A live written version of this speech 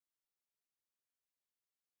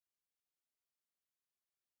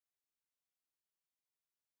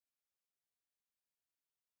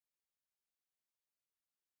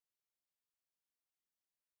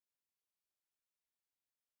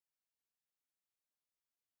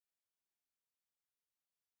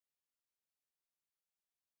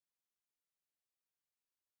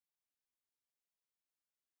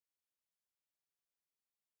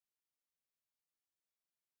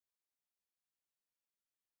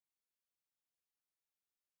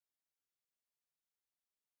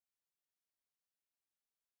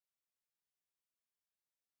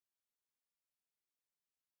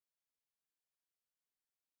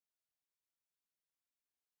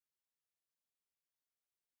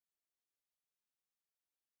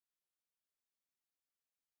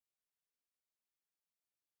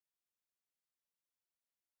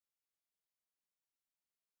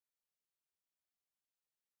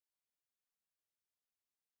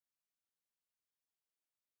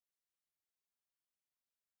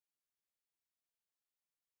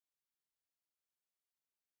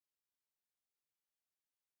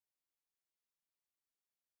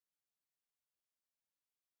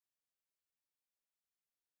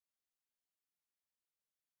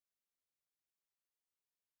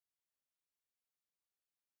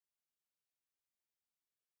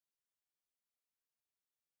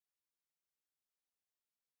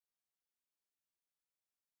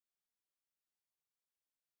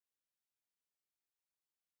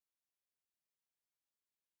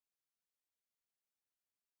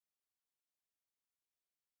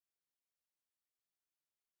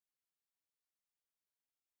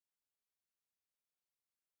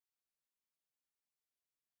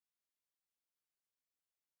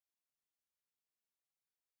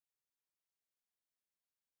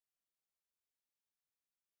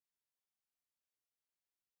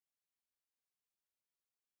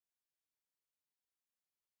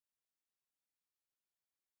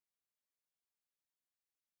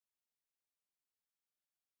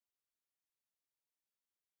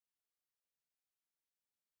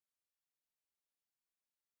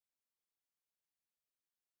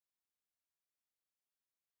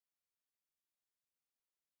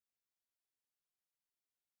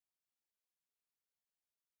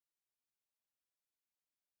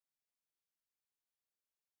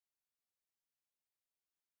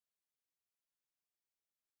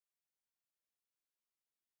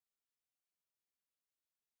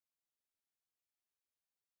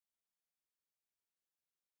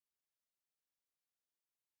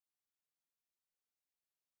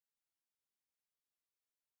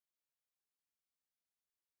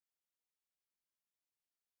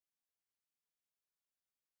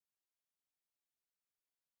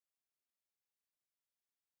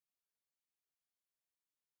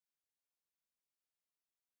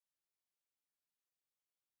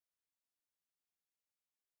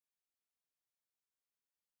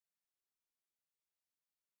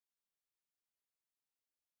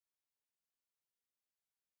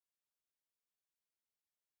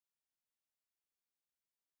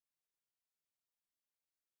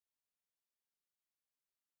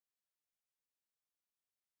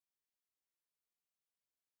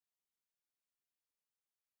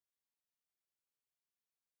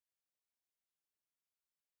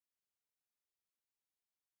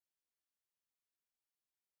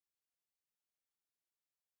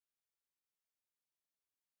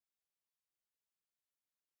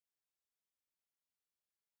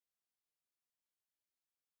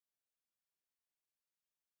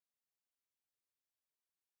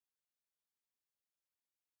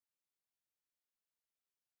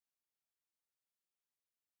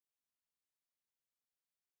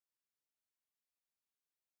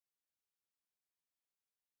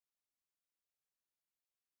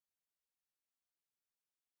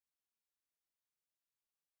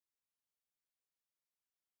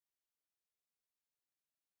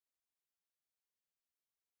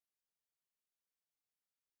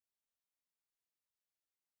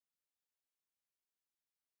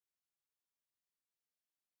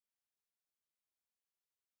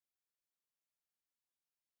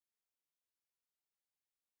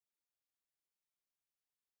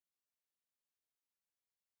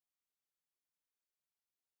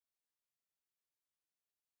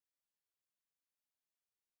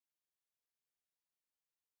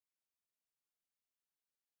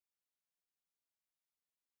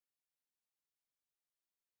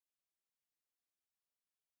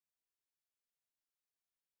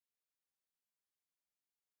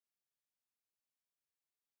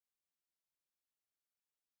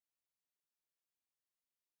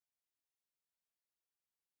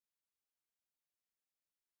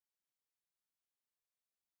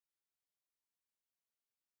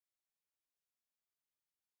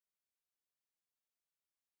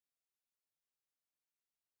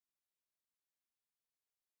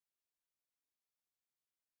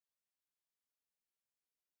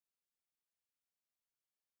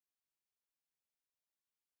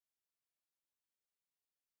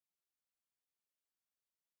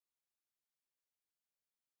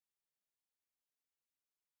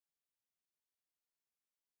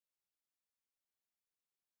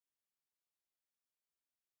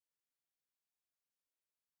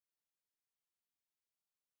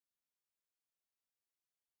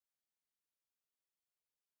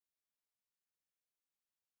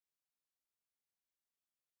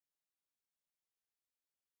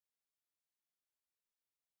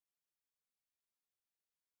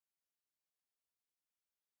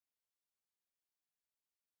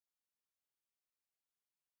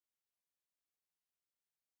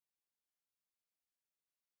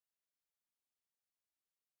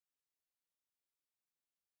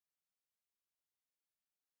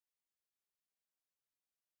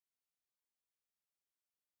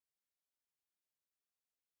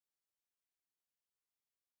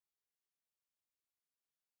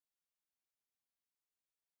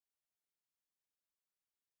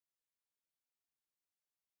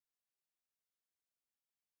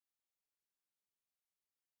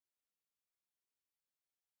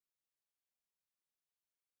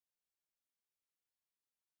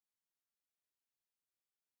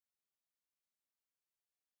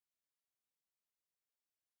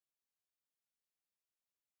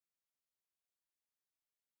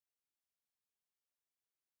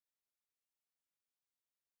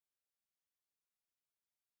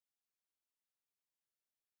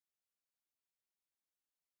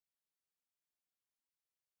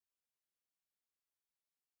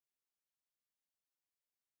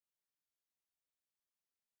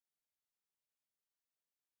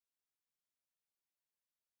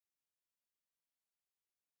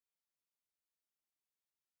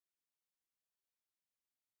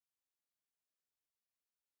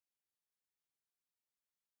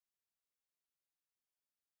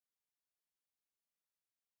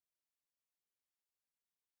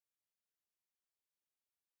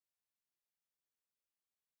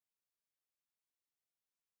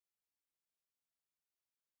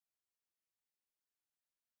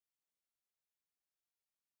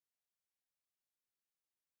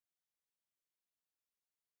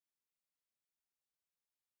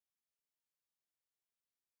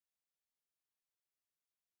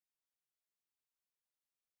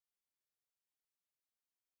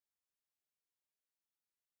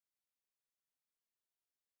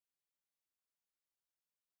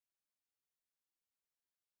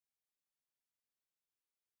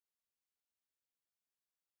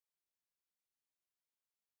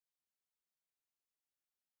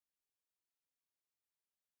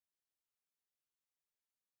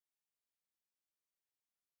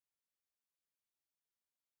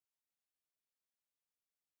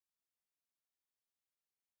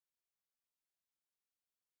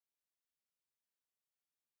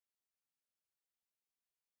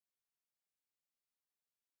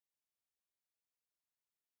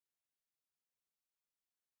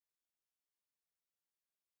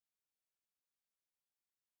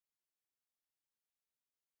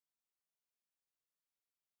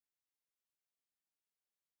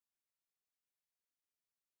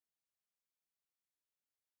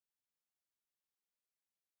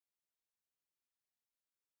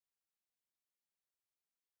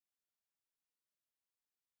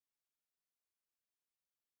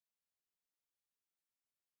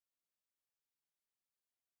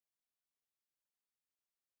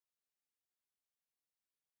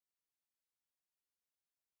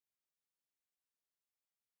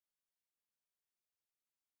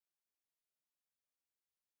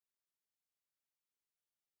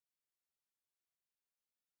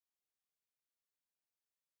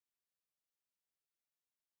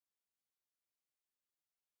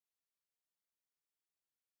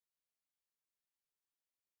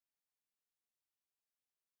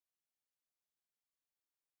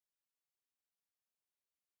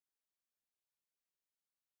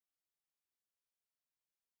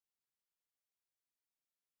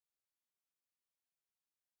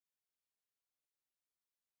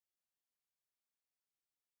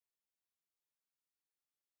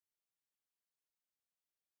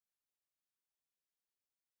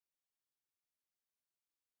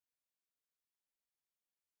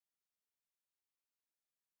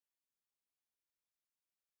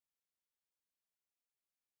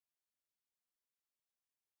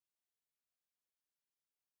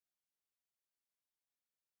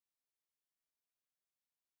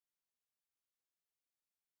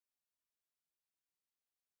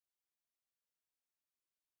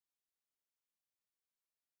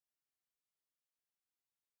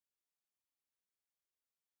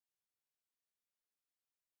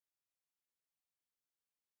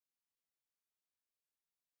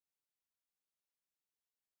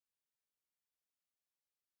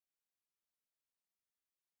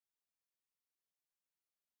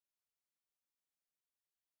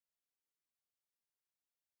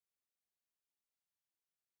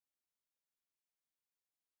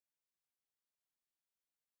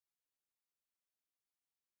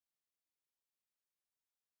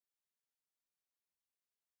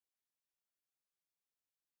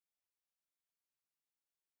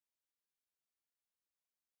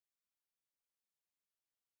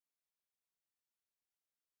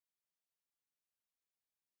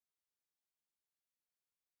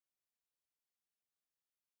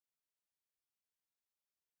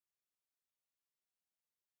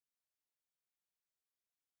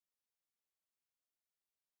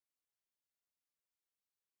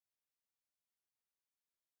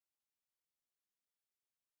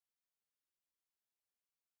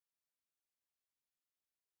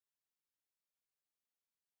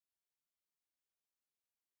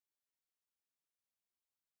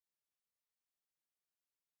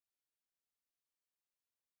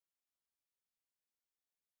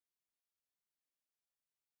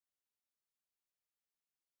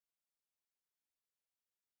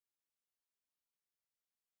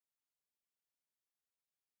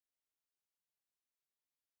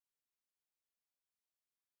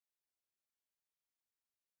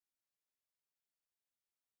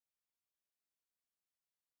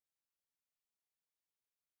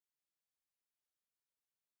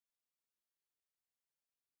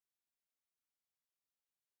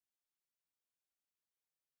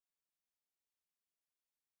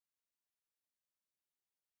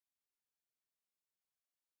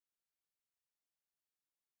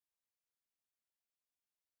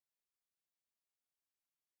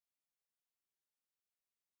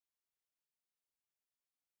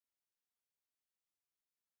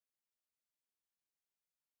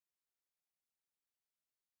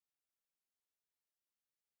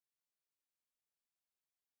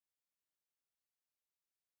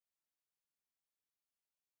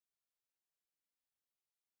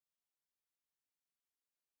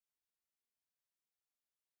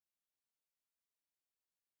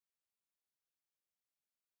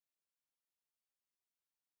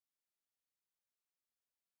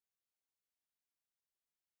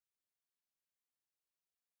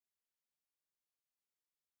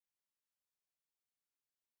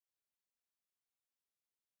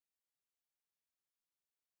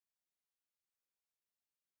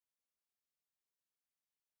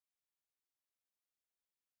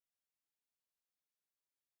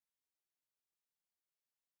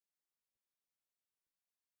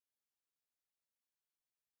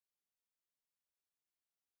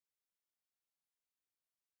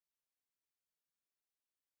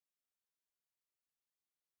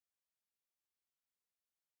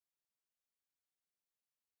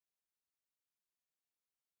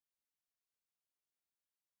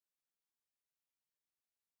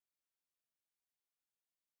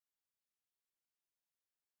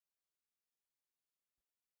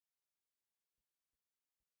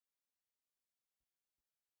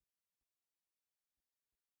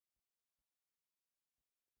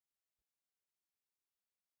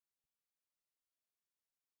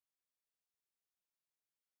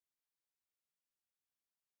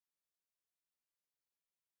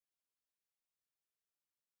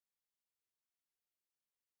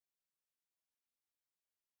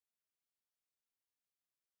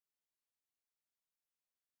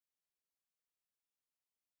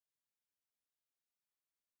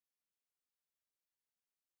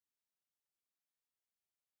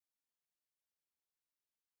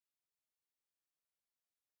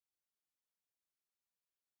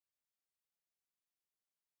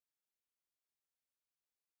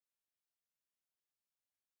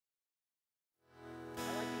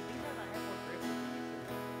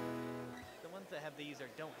that have these or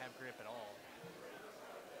don't have grip at all.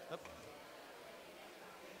 Oop.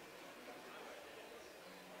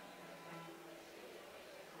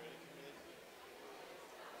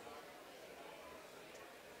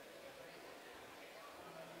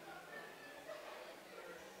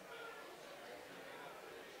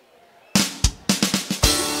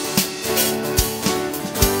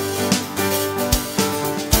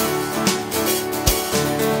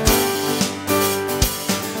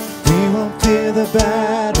 The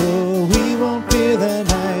battle, we won't fear the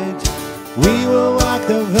night. We will walk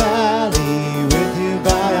the valley with you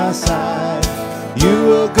by our side. You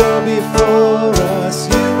will go before us,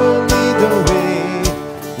 you will lead the way.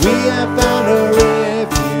 We have found a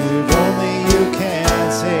refuge only you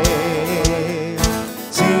can save.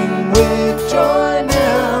 Sing with joy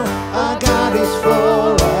now, our God is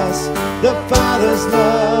for us. The Father's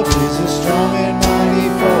love is a strong and mighty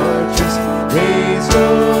fortress. Raise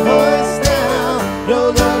your voice now, no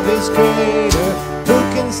love is greater. Who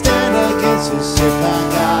can stand against us if our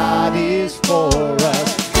God is for us?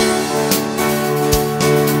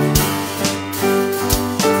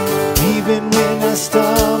 Even when I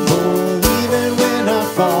stumble, even when I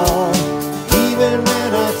fall, even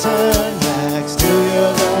when I turn back, still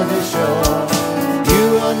your love is sure. You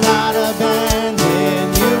will not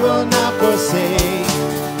abandon, you will not forsake.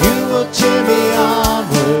 You will cheer me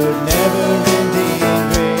onward, never-ending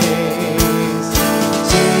grace.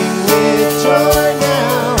 Sing with joy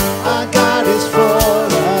now, our God is for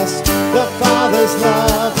us. The Father's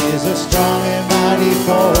love is a strong and mighty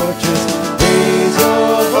fortress. Raise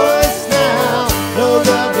your voice now, no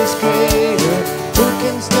love is greater. Who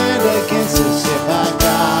can stand against us if our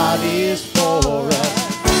God is for us?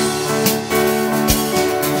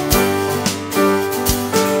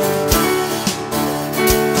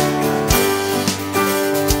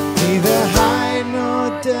 Neither height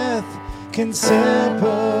nor death can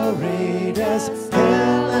separate us.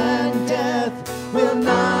 Hell and death will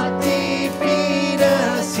not defeat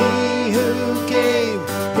us. He who gave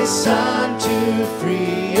his Son to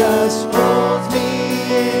free us holds me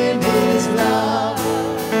in his love.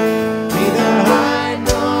 Neither height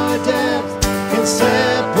nor depth can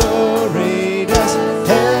separate us.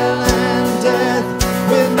 Hell and death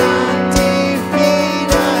will not defeat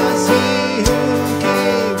us. He who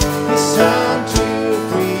gave his Son to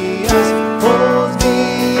free us holds me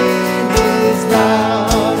in his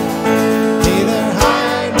love. Neither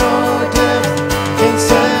height nor depth can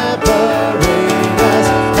separate us.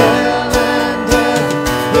 Hell and death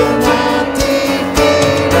will not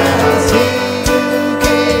defeat us. He who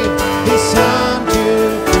gave his Son to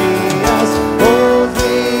free us holds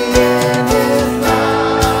me in his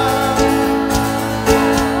love.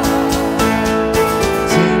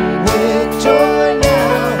 Sing with joy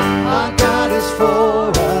now, our God is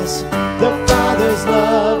for us. The Father's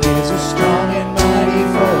love is a strong and mighty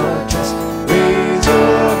fortress. Raise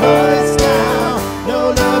your voice now, no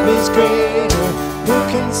love is greater. Who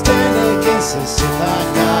can stand against us if our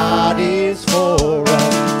God is for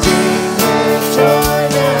us? Sing with joy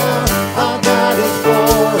now, our God is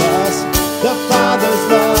for us. The Father's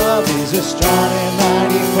love is a strong and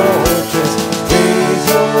mighty fortress. Raise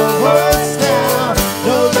your voice now,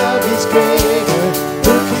 no love is greater.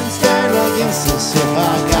 Who can stand against us if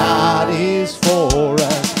our God is for us?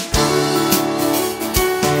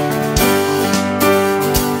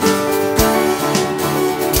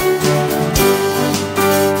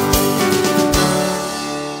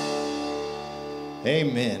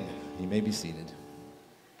 Amen. You may be seated.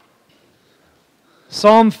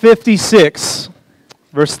 Psalm 56,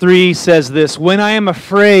 verse 3 says this: When I am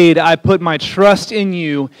afraid, I put my trust in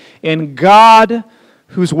you. In God,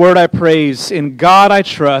 whose word I praise, in God I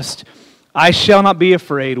trust. I shall not be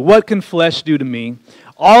afraid. What can flesh do to me?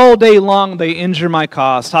 All day long they injure my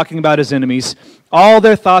cause, talking about his enemies. All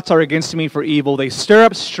their thoughts are against me for evil. They stir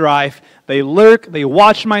up strife. They lurk. They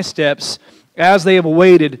watch my steps as they have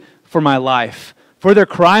waited for my life. For their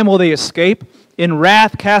crime will they escape. In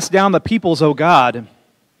wrath cast down the peoples, O God.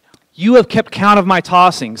 You have kept count of my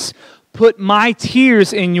tossings. Put my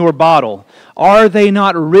tears in your bottle. Are they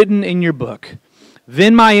not written in your book?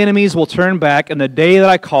 Then my enemies will turn back in the day that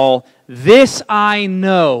I call. This I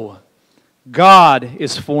know, God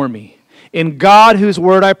is for me. In God whose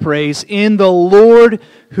word I praise, in the Lord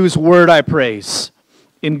whose word I praise.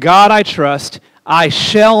 In God I trust, I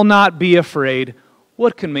shall not be afraid.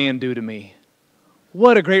 What can man do to me?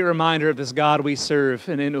 What a great reminder of this God we serve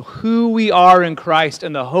and in who we are in Christ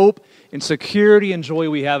and the hope and security and joy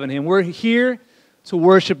we have in Him. We're here to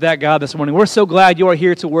worship that God this morning. We're so glad you are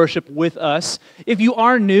here to worship with us. If you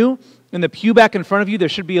are new, in the pew back in front of you, there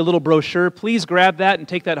should be a little brochure. Please grab that and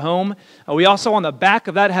take that home. We also, on the back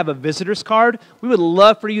of that, have a visitor's card. We would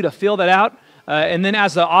love for you to fill that out. And then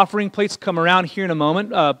as the offering plates come around here in a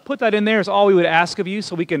moment, put that in there is all we would ask of you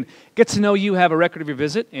so we can get to know you, have a record of your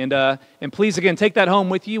visit. And please, again, take that home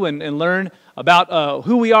with you and learn about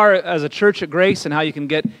who we are as a church at Grace and how you can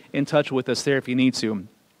get in touch with us there if you need to.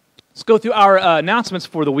 Let's go through our announcements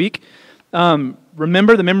for the week.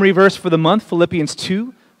 Remember the memory verse for the month, Philippians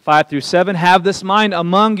 2, 5 through 7. Have this mind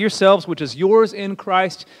among yourselves, which is yours in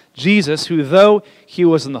Christ Jesus, who though he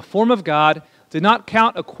was in the form of God, did not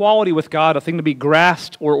count equality with God a thing to be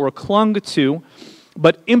grasped or clung to,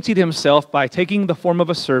 but emptied himself by taking the form of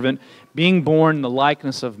a servant, being born in the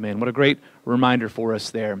likeness of men. What a great reminder for us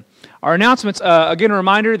there. Our announcements, again, a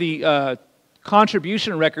reminder, the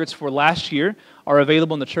contribution records for last year are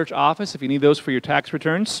available in the church office if you need those for your tax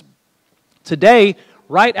returns. Today,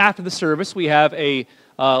 right after the service, we have a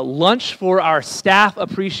lunch for our staff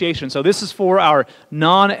appreciation. So this is for our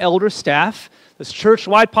non-elder staff. This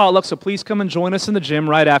church-wide potluck, so please come and join us in the gym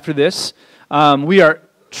right after this. We are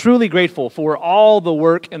truly grateful for all the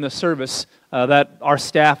work and the service that our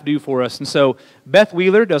staff do for us. And so Beth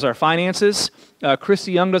Wheeler does our finances.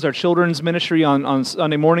 Christy Young does our children's ministry on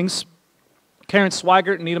Sunday mornings. Karen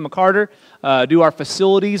Swigert and Nita McCarter do our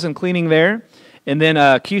facilities and cleaning there. And then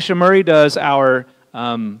Keisha Murray does our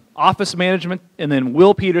office management. And then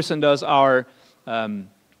Will Peterson does our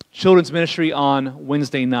children's ministry on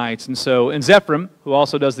Wednesday nights. And Zephram, who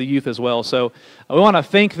also does the youth as well. So we want to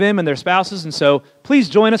thank them and their spouses. And so please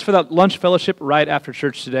join us for that lunch fellowship right after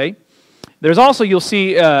church today. There's also, you'll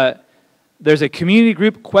see, there's a community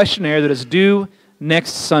group questionnaire that is due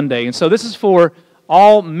next Sunday. And so this is for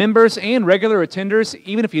all members and regular attenders.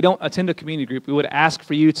 Even if you don't attend a community group, we would ask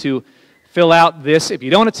for you to fill out this. If you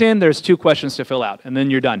don't attend, there's 2 questions to fill out, and then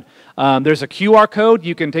you're done. There's a QR code.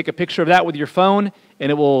 You can take a picture of that with your phone, and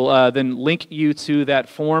it will then link you to that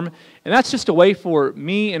form. And that's just a way for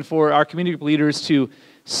me and for our community group leaders to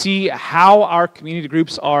see how our community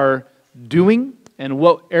groups are doing and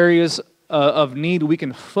what areas of need we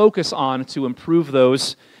can focus on to improve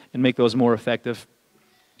those and make those more effective.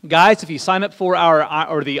 Guys, if you sign up for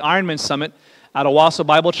the Ironman Summit at Owasso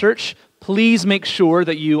Bible Church, please make sure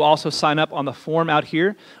that you also sign up on the form out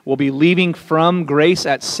here. We'll be leaving from Grace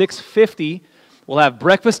at 6:50. We'll have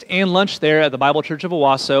breakfast and lunch there at the Bible Church of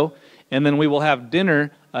Owasso, and then we will have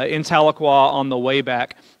dinner in Tahlequah on the way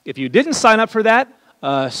back. If you didn't sign up for that,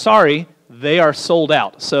 sorry, they are sold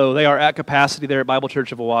out. So they are at capacity there at Bible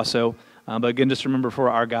Church of Owasso. But again, just remember for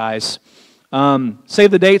our guys.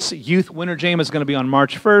 Save the dates. Youth Winter Jam is going to be on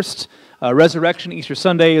March 1st. Resurrection Easter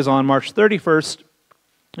Sunday is on March 31st.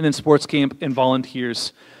 And then sports camp and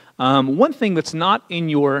volunteers. One thing that's not in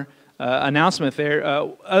your announcement there,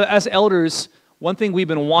 as elders, one thing we've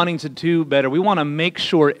been wanting to do better, we want to make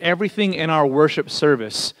sure everything in our worship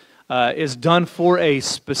service is done for a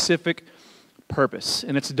specific purpose.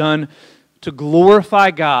 And it's done to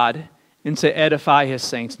glorify God and to edify His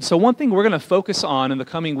saints. And so one thing we're going to focus on in the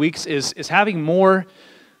coming weeks is having more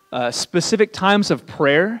specific times of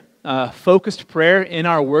prayer, focused prayer in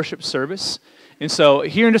our worship service. And so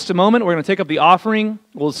here in just a moment, we're going to take up the offering.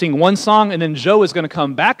 We'll sing one song, and then Joe is going to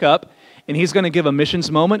come back up, and he's going to give a missions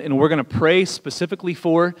moment, and we're going to pray specifically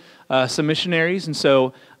for some missionaries. And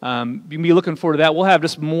so you can be looking forward to that. We'll have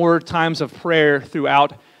just more times of prayer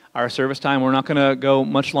throughout our service time. We're not going to go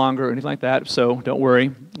much longer or anything like that, so don't worry.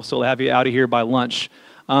 We'll still have you out of here by lunch.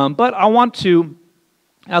 But I want to,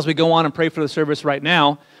 as we go on and pray for the service right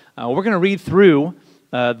now, we're going to read through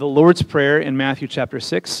the Lord's Prayer in Matthew chapter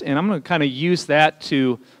 6, and I'm going to kind of use that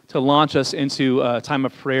to launch us into a time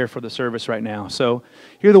of prayer for the service right now. So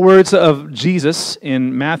here are the words of Jesus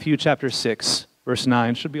in Matthew chapter 6, verse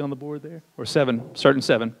 9. Should be on the board there, or 7, starting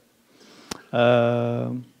 7.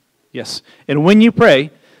 Yes. And when you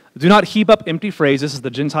pray, do not heap up empty phrases as the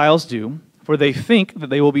Gentiles do, for they think that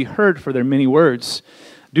they will be heard for their many words.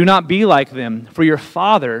 Do not be like them, for your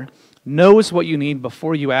Father knows what you need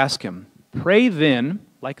before you ask Him. Pray then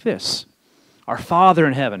like this: Our Father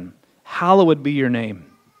in heaven, hallowed be your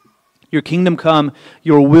name. Your kingdom come,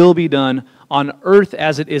 your will be done on earth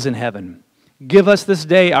as it is in heaven. Give us this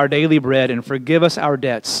day our daily bread, and forgive us our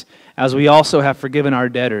debts, as we also have forgiven our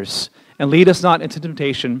debtors. And lead us not into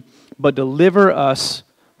temptation, but deliver us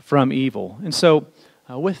from evil. And so,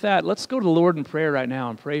 with that, let's go to the Lord in prayer right now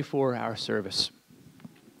and pray for our service.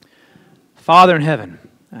 Father in heaven,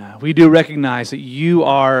 we do recognize that you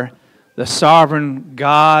are the sovereign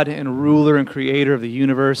God and ruler and creator of the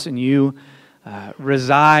universe, and you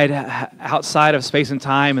reside outside of space and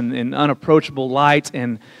time in unapproachable light,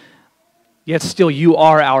 and yet still you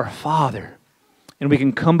are our Father. And we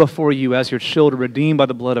can come before you as your children, redeemed by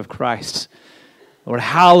the blood of Christ. Lord,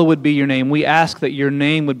 hallowed be your name. We ask that your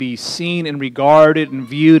name would be seen and regarded and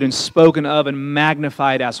viewed and spoken of and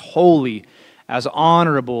magnified as holy, as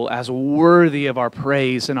honorable, as worthy of our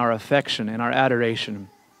praise and our affection and our adoration.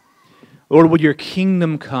 Lord, would your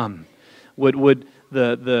kingdom come? Would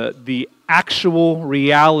the actual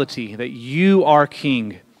reality that you are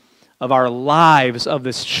King of our lives, of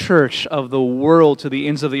this church, of the world to the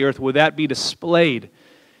ends of the earth, would that be displayed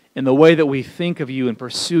in the way that we think of you and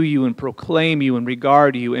pursue you and proclaim you and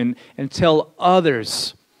regard you and tell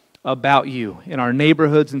others about you in our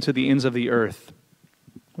neighborhoods and to the ends of the earth?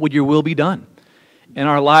 Would your will be done in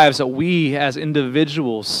our lives, that we as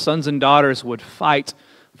individuals, sons and daughters, would fight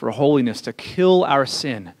for holiness, to kill our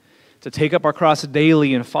sin, to take up our cross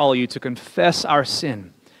daily and follow you, to confess our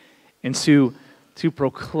sin, and to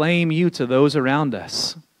proclaim you to those around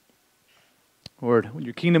us. Lord, would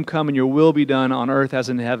your kingdom come and your will be done on earth as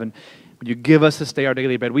in heaven. Would you give us this day our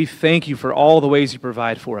daily bread? We thank you for all the ways you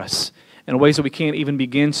provide for us, in ways that we can't even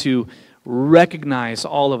begin to recognize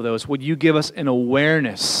all of those. Would you give us an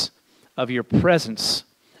awareness of your presence,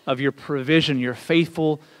 of your provision, your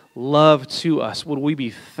faithful love to us? Would we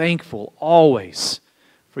be thankful always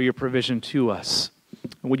for your provision to us?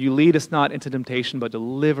 And would you lead us not into temptation, but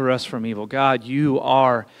deliver us from evil? God, you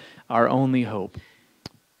are our only hope.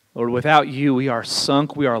 Lord, without you, we are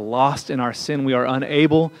sunk, we are lost in our sin, we are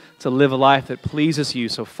unable to live a life that pleases you.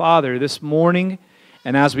 So, Father, this morning,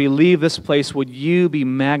 and as we leave this place, would you be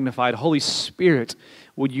magnified? Holy Spirit,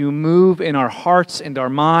 would you move in our hearts and our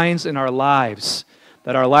minds and our lives,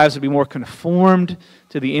 that our lives would be more conformed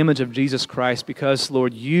to the image of Jesus Christ, because,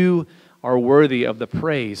 Lord, you are worthy of the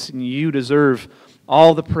praise, and you deserve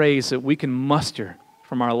all the praise that we can muster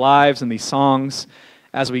from our lives and these songs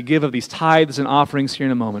as we give of these tithes and offerings here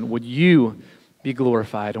in a moment. Would you be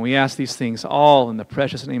glorified? And we ask these things all in the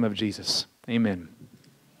precious name of Jesus. Amen.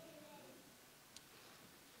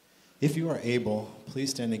 If you are able, please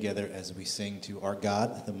stand together as we sing to our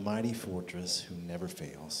God, the mighty fortress who never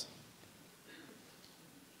fails.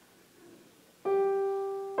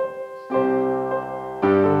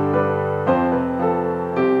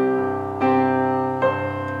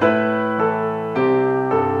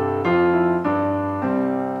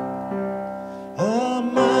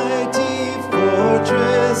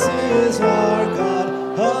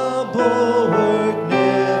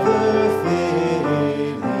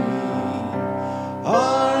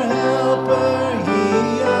 Our helper,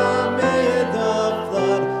 he amid the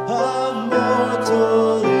flood.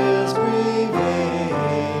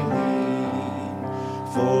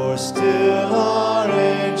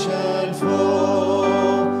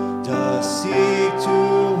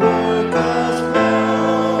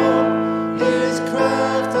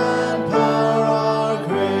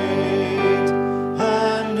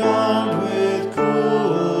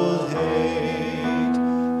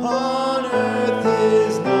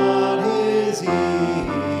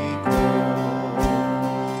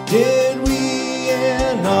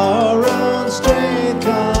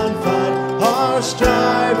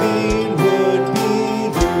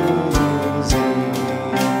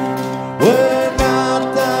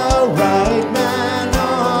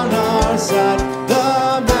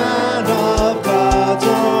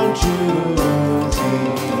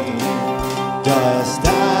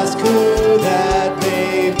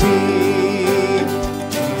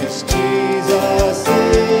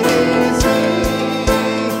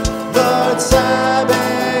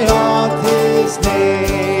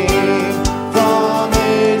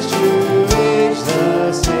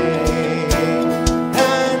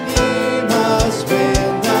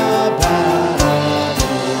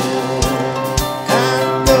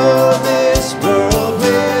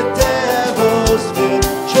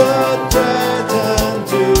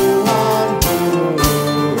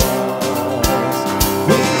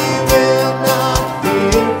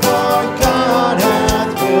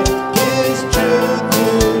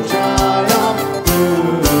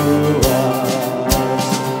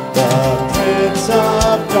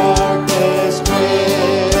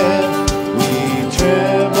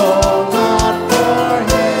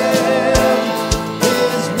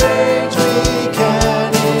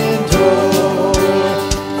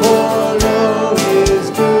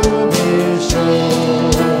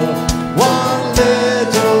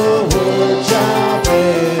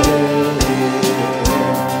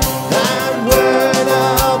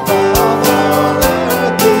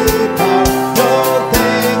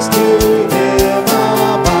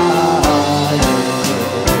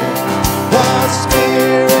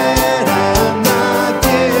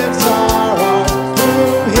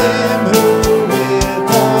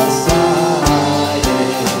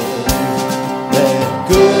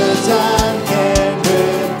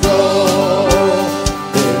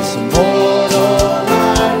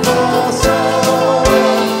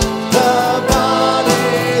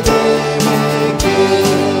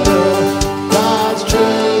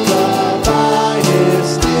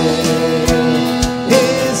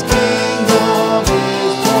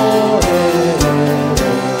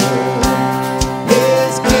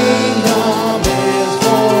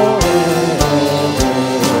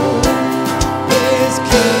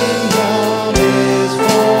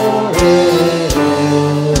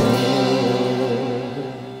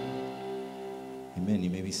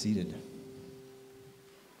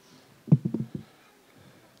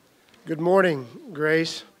 Good morning,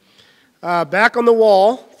 Grace. Back on the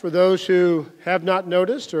wall, for those who have not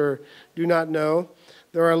noticed or do not know,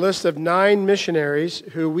 there are a list of 9 missionaries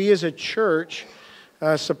who we as a church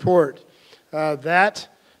support. That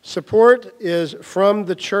support is from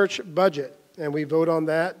the church budget, and we vote on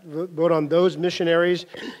that, vote on those missionaries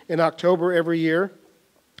in October every year.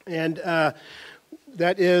 And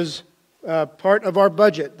that is part of our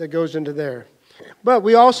budget that goes into there. But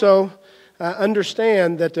we also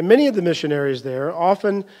understand that many of the missionaries there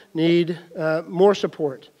often need more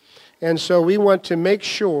support. And so we want to make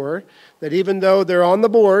sure that even though they're on the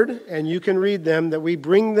board and you can read them, that we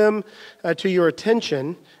bring them to your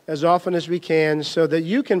attention as often as we can so that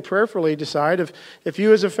you can prayerfully decide if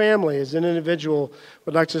you as a family, as an individual,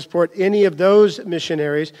 would like to support any of those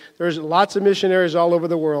missionaries. There's lots of missionaries all over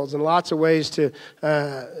the world and lots of ways to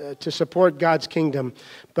support God's kingdom.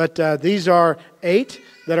 But these are 8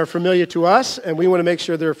 that are familiar to us, and we want to make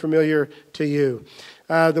sure they're familiar to you.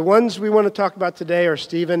 The ones we want to talk about today are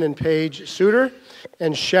Stephen and Paige Suter,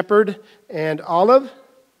 and Shepherd and Olive.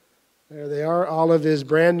 There they are. Olive is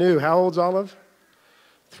brand new. How old's Olive?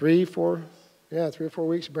 3 or 4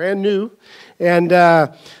 weeks. Brand new. And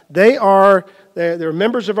they're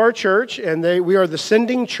members of our church, and we are the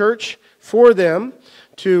sending church for them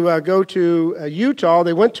to go to Utah.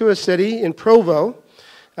 They went to a city in Provo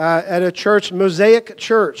at a church, Mosaic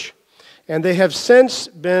Church. And they have since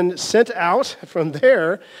been sent out from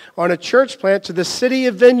there on a church plant to the city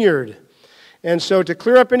of Vineyard. And so to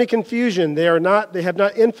clear up any confusion, they have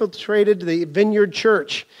not infiltrated the Vineyard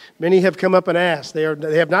Church. Many have come up and asked. They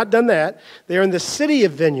have not done that. They are in the city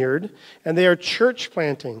of Vineyard, and they are church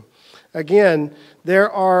planting. Again,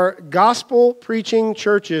 there are gospel preaching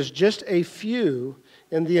churches, just a few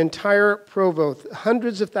in the entire Provo,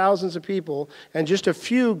 hundreds of thousands of people, and just a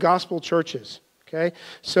few gospel churches. Okay,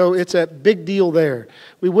 so it's a big deal there.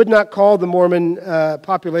 We would not call the Mormon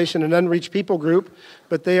population an unreached people group,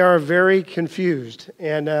 but they are very confused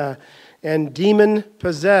and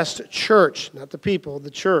demon-possessed church, not the people,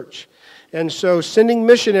 the church. And so sending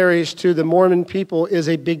missionaries to the Mormon people is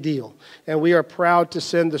a big deal, and we are proud to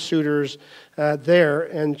send the Suters there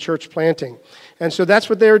and church planting. And so that's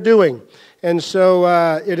what they are doing. And so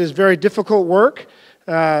it is very difficult work.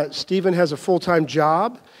 Stephen has a full-time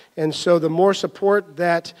job. And so the more support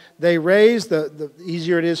that they raise, the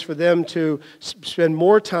easier it is for them to spend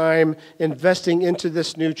more time investing into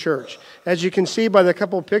this new church. As you can see by the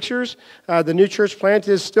couple of pictures, the new church plant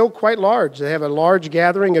is still quite large. They have a large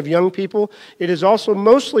gathering of young people. It is also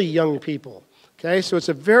mostly young people. Okay, so it's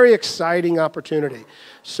a very exciting opportunity.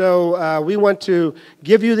 So we want to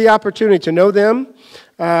give you the opportunity to know them.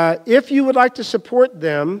 If you would like to support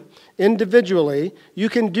them individually, you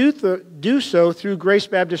can do so through Grace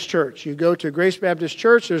Baptist Church. You go to Grace Baptist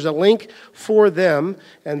Church, there's a link for them,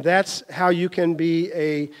 and that's how you can be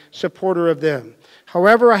a supporter of them.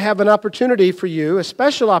 However, I have an opportunity for you, a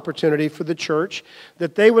special opportunity for the church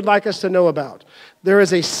that they would like us to know about. There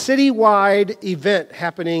is a citywide event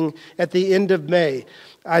happening at the end of May.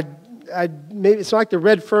 It's like the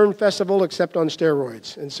Red Fern Festival except on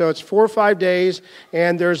steroids. And so it's 4 or 5 days,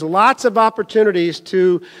 and there's lots of opportunities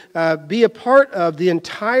to be a part of the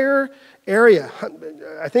entire area.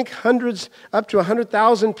 I think hundreds, up to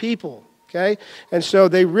 100,000 people. Okay? And so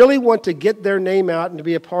they really want to get their name out and to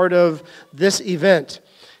be a part of this event.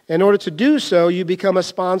 In order to do so, you become a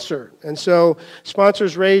sponsor. And so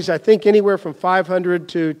sponsors raise, I think, anywhere from $500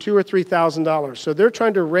 to $2,000 or $3,000. So they're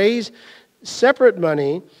trying to raise separate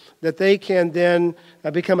money that they can then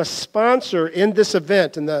become a sponsor in this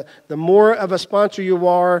event. And the more of a sponsor you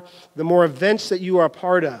are, the more events that you are a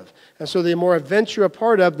part of. And so the more events you're a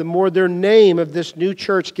part of, the more their name of this new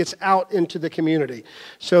church gets out into the community.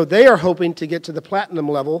 So they are hoping to get to the platinum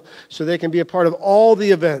level so they can be a part of all the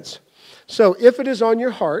events. So if it is on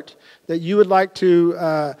your heart that you would like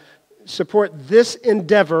to support this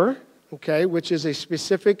endeavor, okay, which is a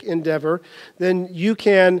specific endeavor, then you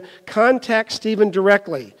can contact Stephen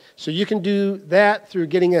directly. So you can do that through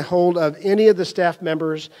getting a hold of any of the staff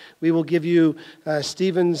members. We will give you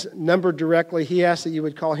Stephen's number directly. He asked that you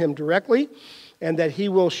would call him directly and that he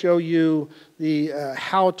will show you the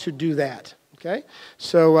how to do that. Okay?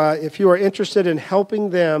 So if you are interested in helping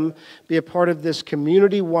them be a part of this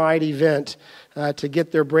community-wide event to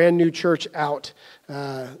get their brand new church out,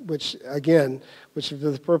 which is for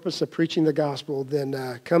the purpose of preaching the gospel,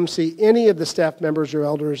 then come see any of the staff members or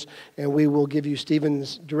elders, and we will give you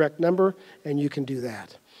Stephen's direct number, and you can do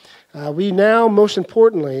that. We now, most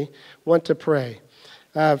importantly, want to pray.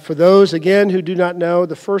 For those, again, who do not know,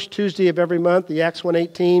 the first Tuesday of every month, the Acts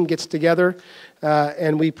 1:8 team gets together,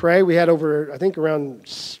 and we pray. We had over, I think, around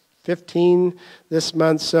 15 this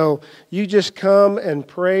month. So you just come and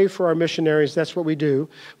pray for our missionaries. That's what we do.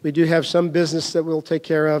 We do have some business that we'll take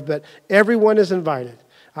care of, but everyone is invited.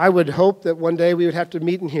 I would hope that one day we would have to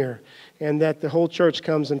meet in here and that the whole church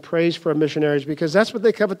comes and prays for our missionaries, because that's what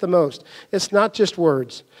they covet the most. It's not just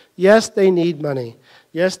words. Yes, they need money.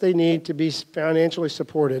 Yes, they need to be financially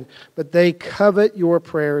supported, but they covet your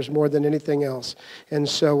prayers more than anything else. And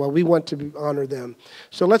so we want to honor them.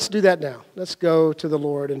 So let's do that now. Let's go to the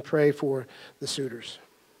Lord and pray for the suitors.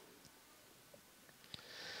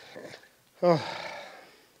 Oh,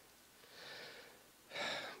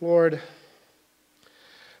 Lord,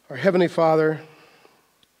 our Heavenly Father,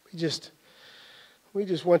 we just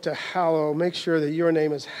want to make sure that your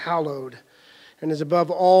name is hallowed and is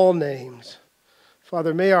above all names.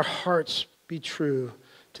 Father, may our hearts be true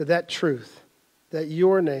to that truth, that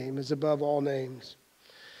your name is above all names.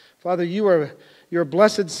 Father, you are your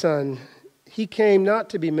blessed Son. He came not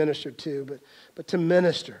to be ministered to, but to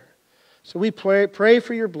minister. So we pray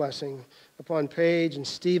for your blessing upon Paige and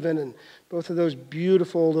Stephen and both of those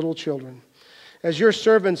beautiful little children. As your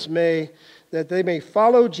servants that they may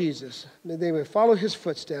follow Jesus, that they may follow his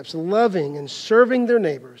footsteps, loving and serving their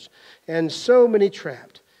neighbors, and so many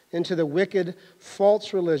trapped into the wicked,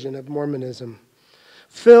 false religion of Mormonism.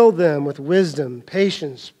 Fill them with wisdom,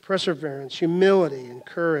 patience, perseverance, humility, and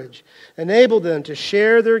courage. Enable them to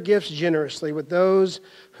share their gifts generously with those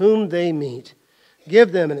whom they meet.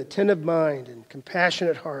 Give them an attentive mind and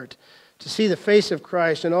compassionate heart to see the face of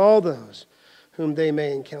Christ in all those whom they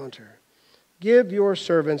may encounter. Give your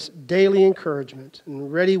servants daily encouragement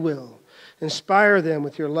and ready will. Inspire them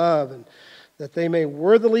with your love, and that they may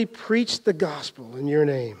worthily preach the gospel in your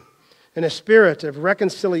name, in a spirit of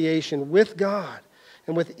reconciliation with God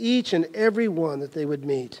and with each and every one that they would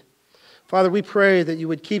meet. Father, we pray that you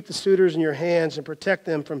would keep the suitors in your hands and protect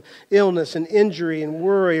them from illness and injury and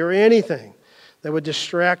worry or anything that would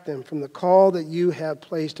distract them from the call that you have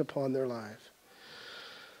placed upon their life.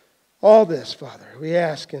 All this, Father, we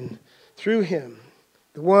ask through him,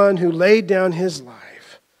 the one who laid down his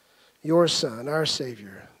life, your Son, our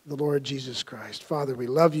Savior, the Lord Jesus Christ. Father, we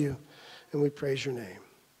love you and we praise your name.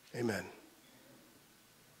 Amen.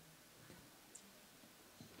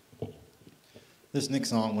 This next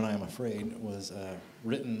song, When I Am Afraid, was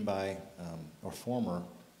written by our former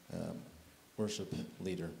worship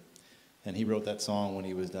leader. And he wrote that song when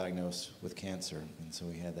he was diagnosed with cancer. And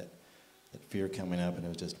so he had that fear coming up, and it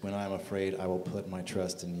was just, when I'm afraid, I will put my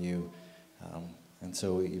trust in you. And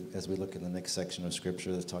so as we look in the next section of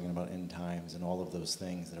Scripture that's talking about end times and all of those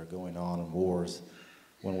things that are going on in wars,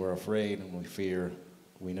 when we're afraid and we fear,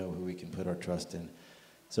 we know who we can put our trust in.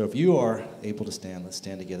 So if you are able to stand, let's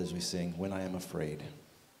stand together as we sing, When I Am Afraid.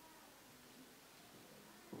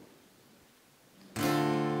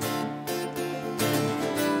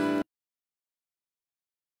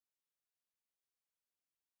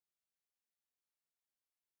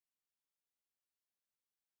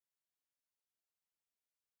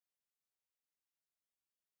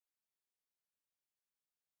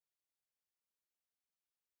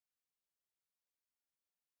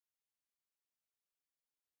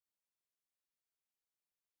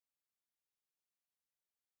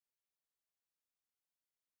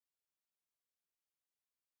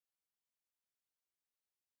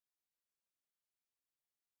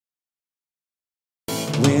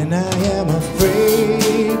 When I am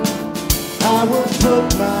afraid, I will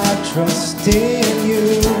put my trust in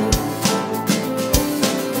you.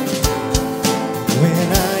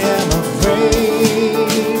 When I am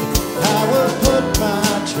afraid, I will put my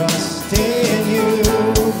trust in you.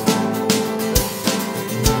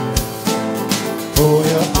 For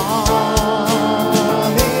your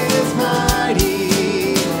arm is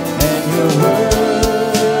mighty, and your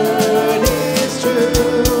word is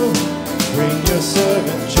true. Bring your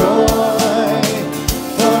servant joy,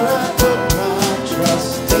 for I put my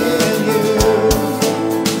trust in you.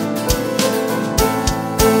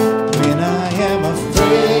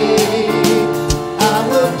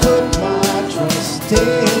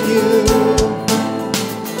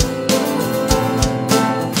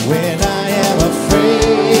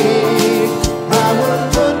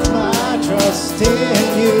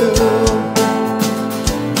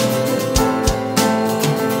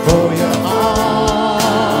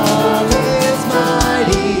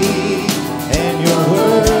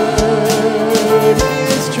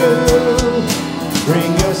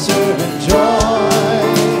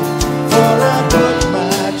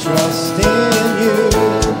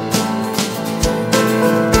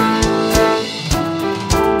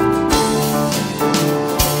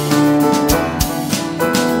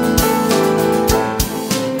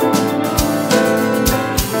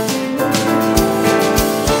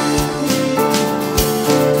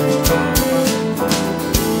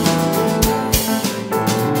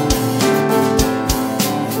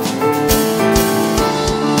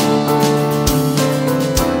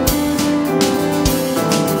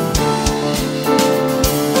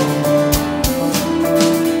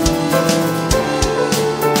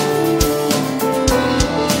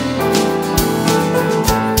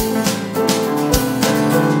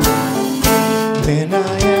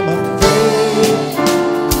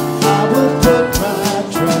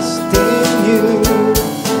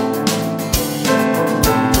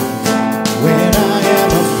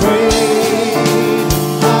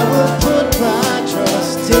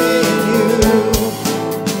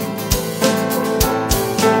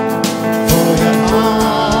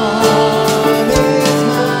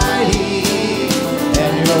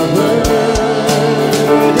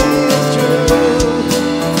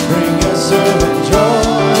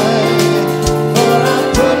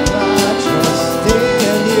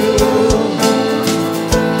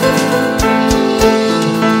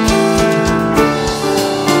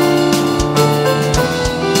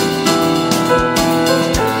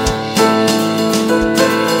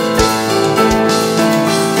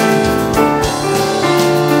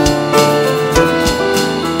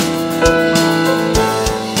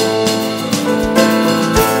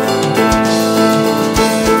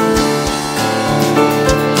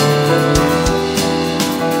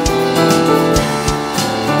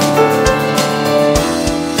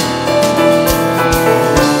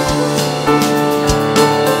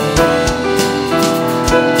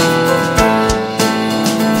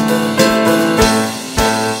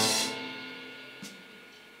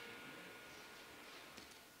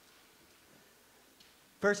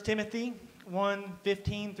 1 Timothy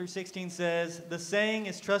 1:15 through 16 says, "The saying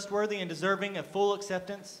is trustworthy and deserving of full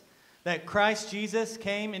acceptance, that Christ Jesus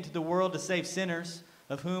came into the world to save sinners,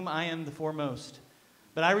 of whom I am the foremost.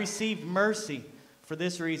 But I received mercy for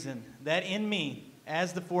this reason, that in me,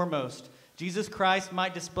 as the foremost, Jesus Christ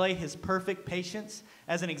might display his perfect patience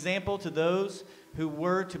as an example to those who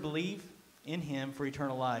were to believe in him for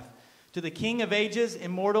eternal life. To the King of ages,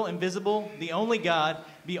 immortal, invisible, the only God,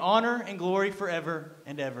 be honor and glory forever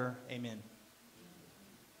and ever. Amen."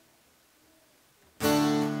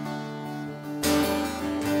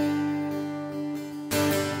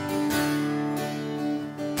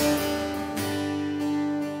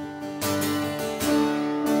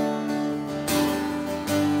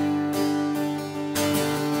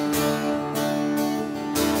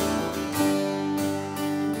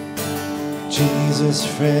 Jesus,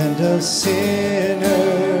 friend of sinners,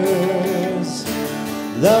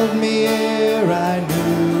 loved me ere I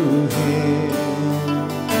knew him,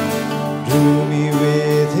 drew me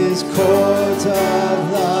with his cords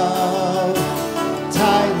of love,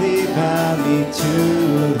 tightly bound me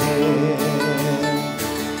to him.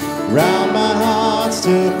 Round my heart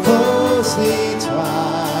still closely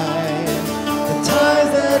twined, the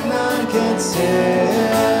ties that none can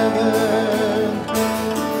sever.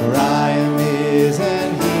 For I am his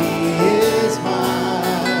and he is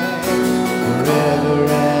mine, forever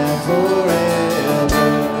and forever.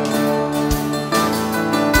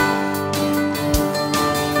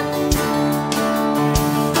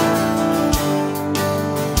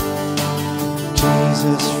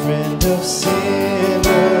 Jesus, friend of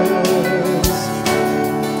sinners,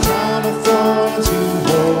 crown of thorns you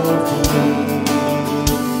wore for me,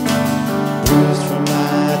 bruised for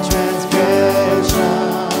my transgression,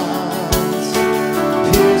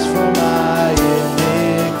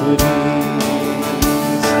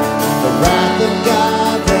 the wrath of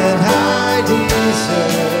God that I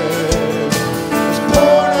deserve was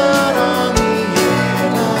poured out on the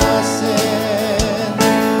innocent.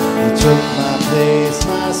 He took my place,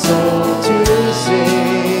 my soul to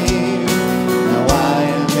save. Now I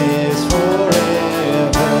am his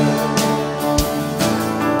forever.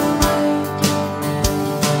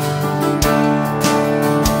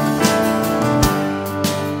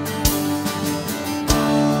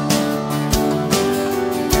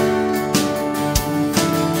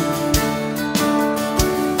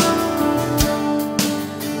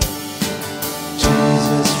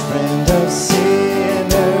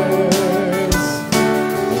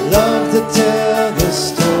 Tell the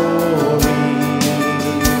story.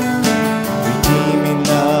 Redeeming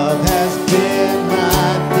love has been my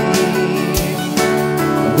theme.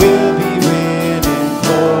 We'll be winning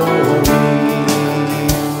glory.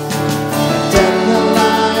 Death and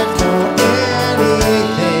life nor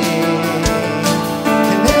anything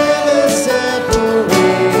can never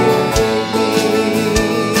separate me.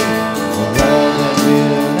 For love that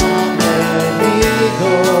will not let me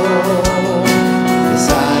go. Yes,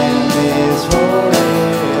 I am his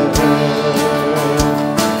forever.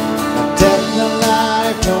 Death nor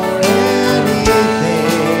life nor anything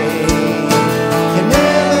can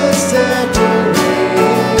never separate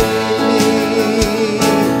me.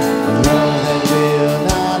 The love that will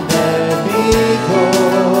not let me go.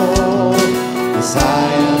 Yes, I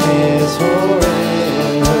am his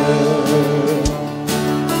forever.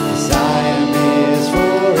 Yes, I am his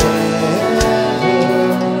forever.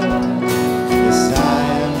 Yes, I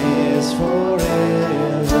am his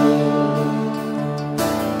forever.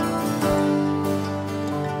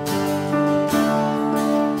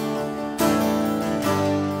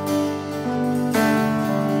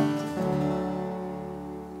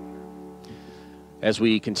 As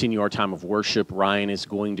we continue our time of worship, Ryan is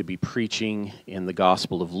going to be preaching in the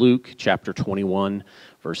Gospel of Luke, chapter 21,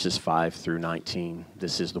 verses 5 through 19.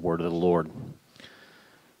 This is the word of the Lord.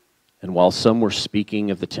 And while some were speaking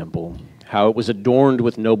of the temple, how it was adorned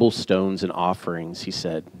with noble stones and offerings, he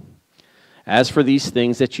said, "As for these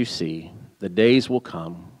things that you see, the days will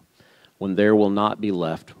come when there will not be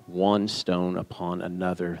left one stone upon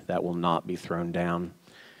another that will not be thrown down."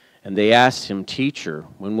 And they asked him, "Teacher,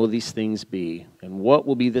 when will these things be? And what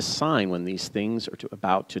will be the sign when these things are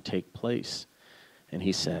about to take place?" And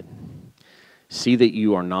he said, "See that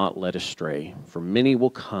you are not led astray, for many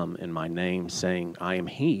will come in my name, saying, 'I am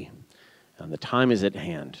he,' and the time is at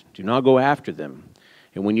hand. Do not go after them.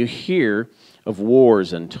 And when you hear of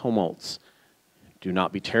wars and tumults, do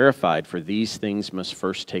not be terrified, for these things must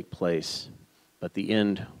first take place, but the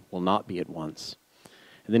end will not be at once."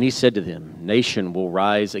 And then he said to them, "Nation will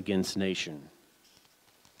rise against nation,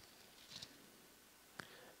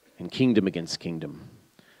 and kingdom against kingdom.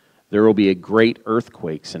 There will be great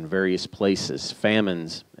earthquakes in various places,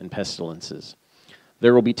 famines and pestilences.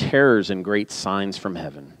 There will be terrors and great signs from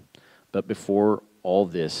heaven. But before all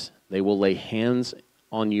this, they will lay hands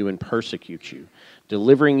on you and persecute you,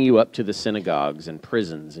 delivering you up to the synagogues and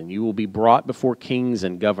prisons, and you will be brought before kings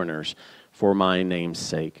and governors for my name's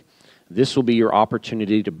sake. This will be your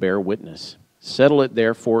opportunity to bear witness. Settle it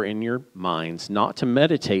therefore in your minds, not to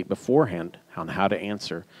meditate beforehand on how to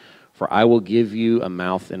answer. For I will give you a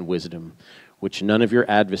mouth and wisdom, which none of your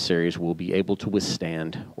adversaries will be able to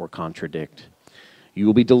withstand or contradict. You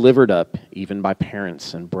will be delivered up even by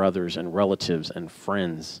parents and brothers and relatives and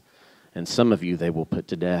friends, and some of you they will put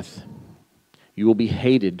to death. You will be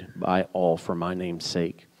hated by all for my name's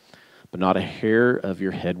sake, but not a hair of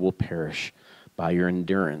your head will perish. By your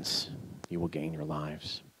endurance you will gain your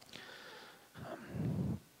lives.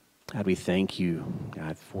 God, we thank you,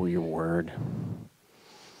 God, for your word.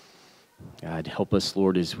 God, help us,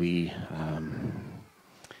 Lord, as we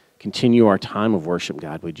continue our time of worship,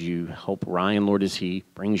 God. Would you help Ryan, Lord, as he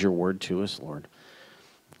brings your word to us, Lord?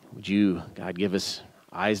 Would you, God, give us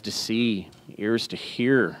eyes to see, ears to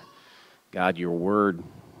hear, God, your word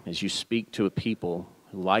as you speak to a people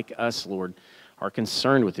who, like us, Lord, are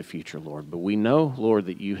concerned with the future, Lord. But we know, Lord,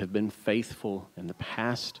 that you have been faithful in the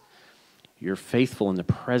past. You're faithful in the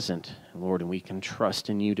present, Lord, and we can trust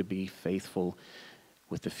in you to be faithful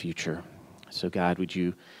with the future. So, God, would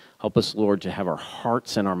you help us, Lord, to have our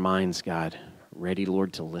hearts and our minds, God, ready,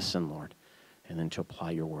 Lord, to listen, Lord, and then to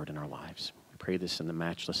apply your word in our lives. We pray this in the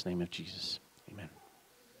matchless name of Jesus. Amen.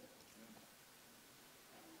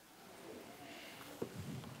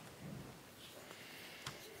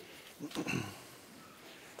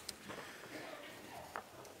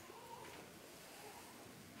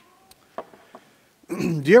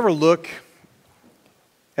 Do you ever look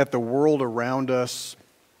at the world around us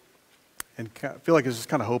and feel like it's just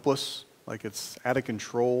kind of hopeless, like it's out of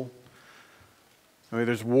control? I mean,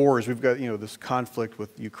 there's wars. We've got, this conflict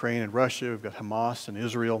with Ukraine and Russia. We've got Hamas and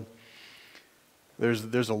Israel.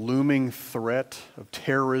 There's a looming threat of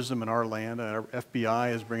terrorism in our land. Our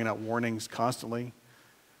FBI is bringing out warnings constantly,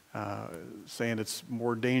 saying it's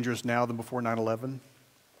more dangerous now than before 9/11.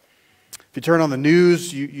 If you turn on the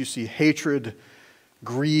news, you see hatred,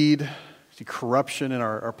 greed, see corruption in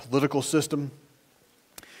our political system.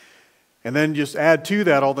 And then just add to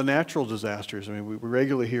that all the natural disasters. I mean, we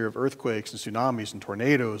regularly hear of earthquakes and tsunamis and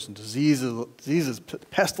tornadoes and diseases,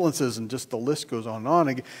 pestilences, and just the list goes on and on.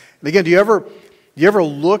 And again, do you ever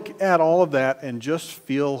look at all of that and just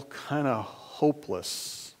feel kind of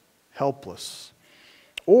hopeless, helpless?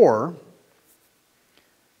 Or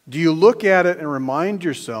do you look at it and remind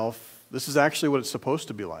yourself this is actually what it's supposed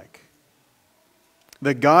to be like?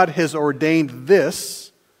 That God has ordained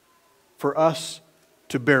this for us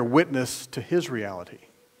to bear witness to His reality.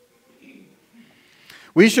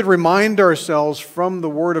 We should remind ourselves from the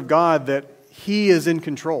Word of God that He is in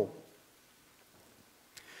control.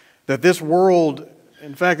 That this world,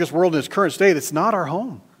 in fact, this world in its current state, it's not our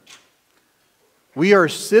home. We are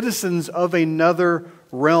citizens of another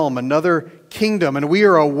realm, another kingdom, and we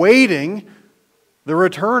are awaiting the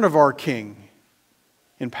return of our King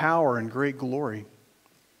in power and great glory.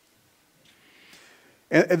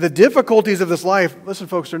 And the difficulties of this life, listen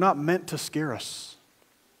folks, they're not meant to scare us.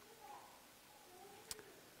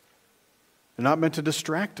 They're not meant to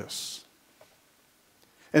distract us.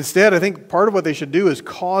 Instead, I think part of what they should do is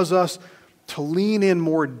cause us to lean in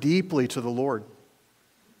more deeply to the Lord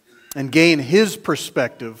and gain His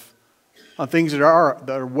perspective on things that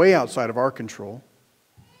are way outside of our control.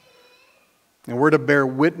 And we're to bear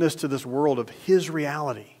witness to this world of His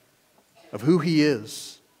reality, of who He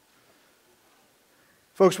is.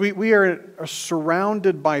 Folks, we are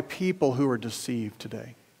surrounded by people who are deceived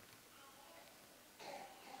today.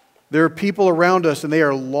 There are people around us and they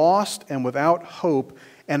are lost and without hope,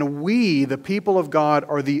 and we, the people of God,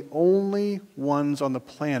 are the only ones on the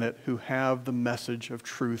planet who have the message of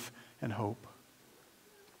truth and hope.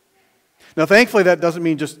 Now, thankfully, that doesn't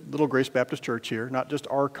mean just Little Grace Baptist Church here, not just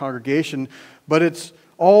our congregation, but it's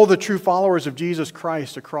all the true followers of Jesus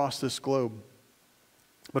Christ across this globe.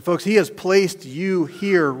 But folks, He has placed you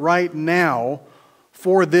here right now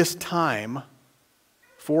for this time,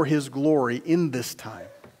 for His glory in this time.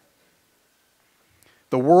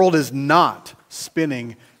 The world is not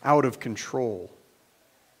spinning out of control.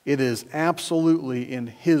 It is absolutely in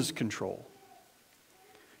His control.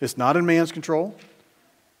 It's not in man's control.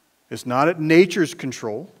 It's not at nature's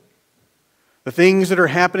control. The things that are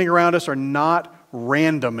happening around us are not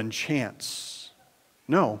random and chance.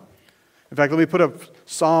 No. In fact, let me put up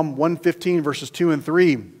Psalm 115, verses 2 and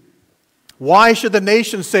 3. Why should the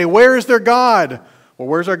nations say, "Where is their God?" Well,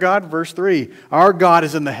 where's our God? Verse 3. Our God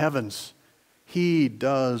is in the heavens. He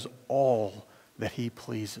does all that He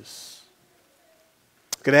pleases.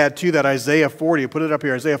 I could add to that Isaiah 40. Put it up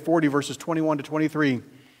here. Isaiah 40 verses 21 to 23.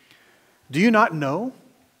 Do you not know?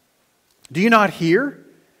 Do you not hear?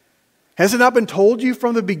 Has it not been told you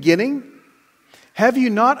from the beginning? Have you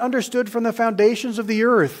not understood from the foundations of the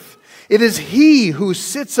earth? It is He who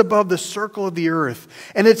sits above the circle of the earth,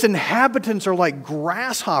 and its inhabitants are like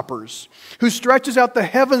grasshoppers, who stretches out the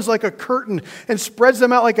heavens like a curtain and spreads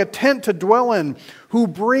them out like a tent to dwell in, who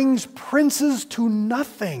brings princes to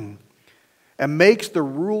nothing and makes the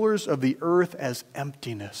rulers of the earth as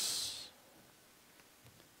emptiness.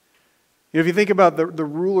 You know, if you think about the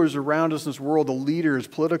rulers around us in this world, the leaders,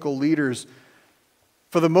 political leaders,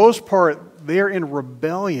 for the most part, they're in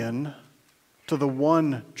rebellion to the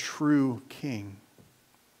one true King.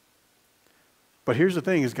 But here's the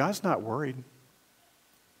thing, is God's not worried.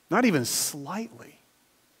 Not even slightly.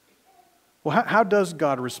 Well, how does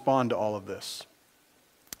God respond to all of this?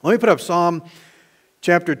 Let me put up Psalm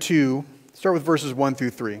chapter 2, start with verses 1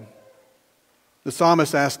 through 3. The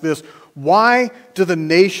psalmist asks this, why do the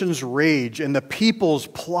nations rage and the peoples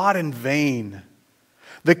plot in vain?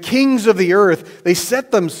 The kings of the earth, they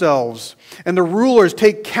set themselves, and the rulers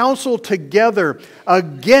take counsel together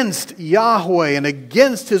against Yahweh and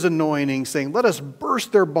against His anointing, saying, let us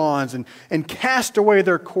burst their bonds and cast away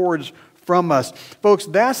their cords from us. Folks,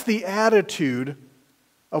 that's the attitude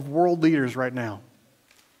of world leaders right now.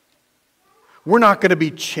 We're not going to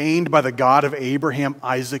be chained by the God of Abraham,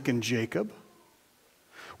 Isaac, and Jacob.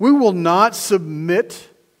 We will not submit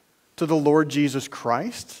to the Lord Jesus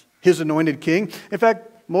Christ, His anointed King. In fact,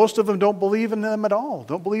 most of them don't believe in them at all,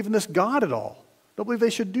 don't believe in this God at all, don't believe they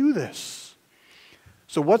should do this.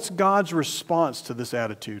 So what's God's response to this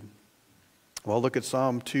attitude? Well, look at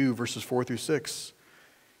Psalm 2, verses 4 through 6.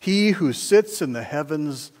 He who sits in the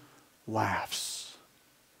heavens laughs.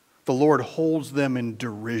 The Lord holds them in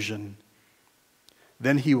derision.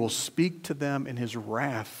 Then He will speak to them in His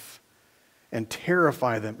wrath and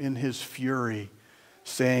terrify them in His fury,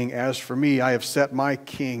 saying, as for me, I have set my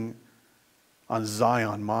king on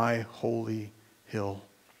Zion, my holy hill.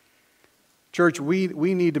 Church, we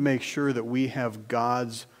need to make sure that we have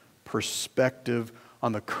God's perspective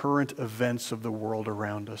on the current events of the world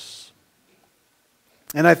around us.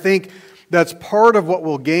 And I think that's part of what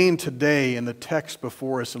we'll gain today in the text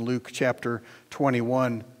before us in Luke chapter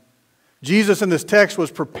 21. Jesus in this text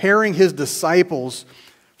was preparing His disciples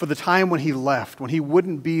for the time when He left, when He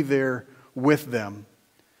wouldn't be there with them,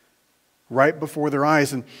 right before their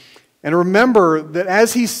eyes. And remember that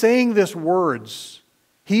as He's saying these words,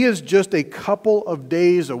 He is just a couple of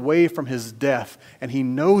days away from His death, and He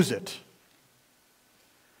knows it.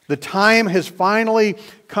 The time has finally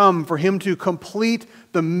come for Him to complete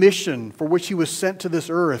the mission for which He was sent to this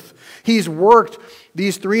earth. He's worked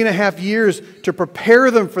these 3.5 years to prepare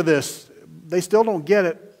them for this. They still don't get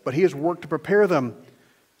it, but He has worked to prepare them.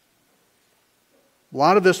 A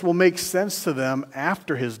lot of this will make sense to them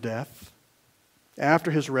after His death,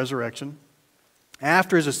 after His resurrection,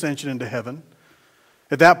 after His ascension into heaven.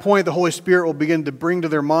 At that point, the Holy Spirit will begin to bring to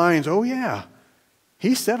their minds, oh yeah,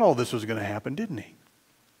 He said all this was going to happen, didn't He?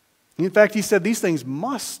 In fact, He said these things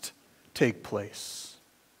must take place.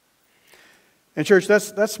 And church,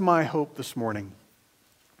 that's my hope this morning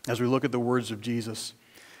as we look at the words of Jesus,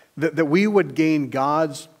 that we would gain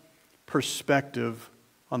God's perspective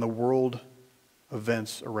on the world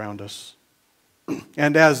events around us.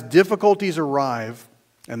 And as difficulties arrive,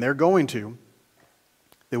 and they're going to,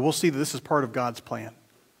 they will see that this is part of God's plan.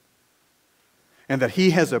 And that He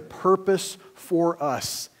has a purpose for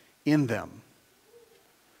us in them.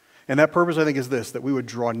 And that purpose, I think, is this, that we would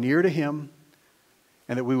draw near to Him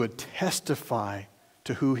and that we would testify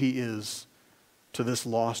to who He is to this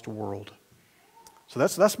lost world. So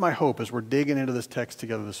that's my hope as we're digging into this text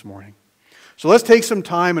together this morning. So let's take some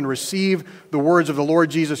time and receive the words of the Lord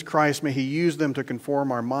Jesus Christ. May He use them to conform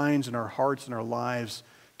our minds and our hearts and our lives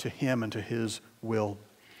to Him and to His will.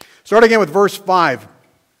 Start again with verse 5.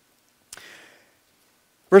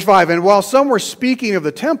 Verse 5, and while some were speaking of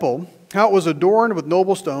the temple, how it was adorned with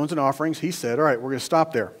noble stones and offerings, He said, all right, we're going to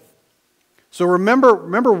stop there. So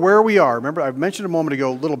remember where we are. Remember, I mentioned a moment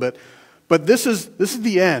ago a little bit, but this is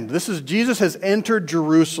the end. Jesus has entered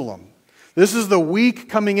Jerusalem. This is the week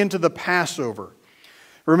coming into the Passover.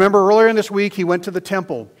 Remember earlier in this week, He went to the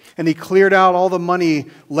temple and He cleared out all the money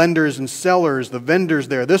lenders and sellers, the vendors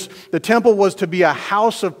there. The temple was to be a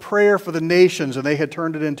house of prayer for the nations, and they had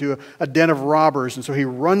turned it into a den of robbers, and so He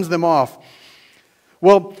runs them off.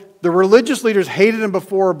 Well, the religious leaders hated Him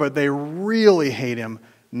before, but they really hate Him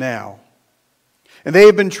now. And they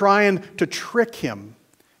have been trying to trick him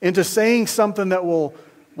into saying something that will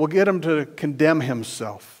get him to condemn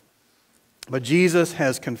himself. But Jesus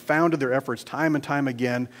has confounded their efforts time and time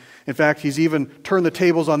again. In fact, he's even turned the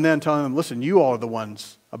tables on them, telling them, listen, you all are the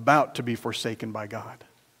ones about to be forsaken by God.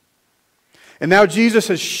 And now Jesus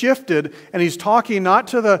has shifted, and he's talking not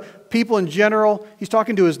to the people in general, he's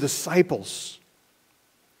talking to his disciples.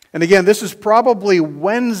 And again, this is probably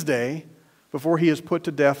Wednesday before he is put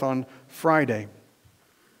to death on Friday.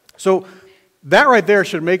 So that right there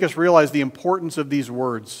should make us realize the importance of these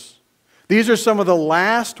words. These are some of the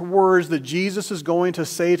last words that Jesus is going to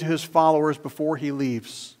say to his followers before he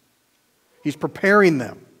leaves. He's preparing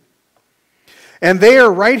them. And they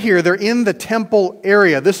are right here. They're in the temple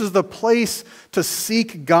area. This is the place to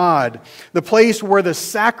seek God, the place where the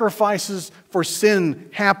sacrifices for sin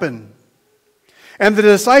happen. And the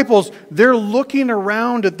disciples, they're looking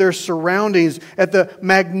around at their surroundings, at the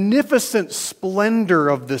magnificent splendor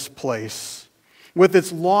of this place, with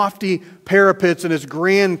its lofty parapets and its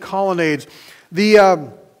grand colonnades.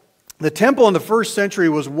 The temple in the first century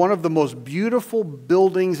was one of the most beautiful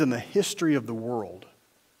buildings in the history of the world.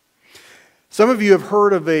 Some of you have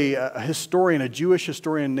heard of a historian, a Jewish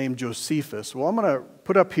historian named Josephus. Well, I'm going to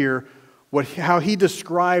put up here how he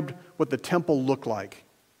described what the temple looked like.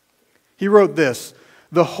 He wrote this: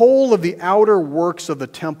 the whole of the outer works of the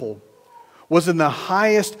temple was in the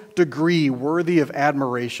highest degree worthy of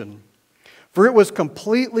admiration, for it was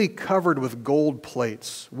completely covered with gold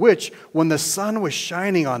plates, which, when the sun was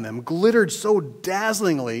shining on them, glittered so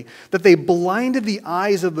dazzlingly that they blinded the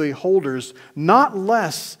eyes of the beholders, not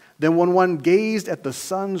less than when one gazed at the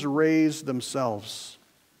sun's rays themselves.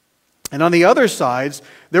 And on the other sides,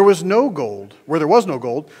 there was no gold. Where there was no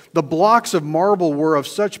gold, the blocks of marble were of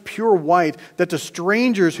such pure white that to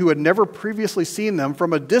strangers who had never previously seen them,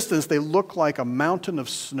 from a distance they looked like a mountain of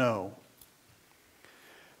snow.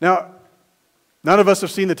 Now, none of us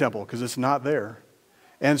have seen the temple because it's not there.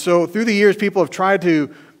 And so through the years, people have tried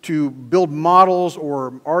to build models,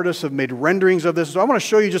 or artists have made renderings of this. So I want to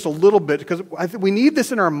show you just a little bit, because I think we need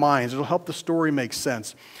this in our minds. It'll help the story make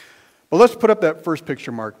sense. But let's put up that first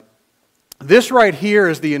picture, Mark. This right here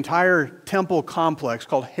is the entire temple complex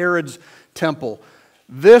called Herod's Temple.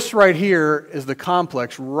 This right here is the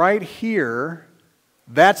complex. Right here,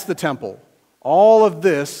 that's the temple. All of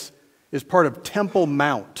this is part of Temple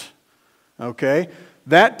Mount. Okay?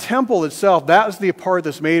 That temple itself, that is the part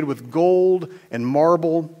that's made with gold and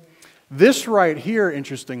marble. This right here,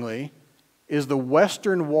 interestingly, is the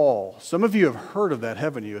Western Wall. Some of you have heard of that,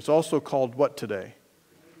 haven't you? It's also called what today?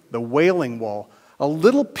 The Wailing Wall. A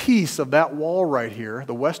little piece of that wall right here,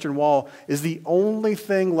 the Western Wall, is the only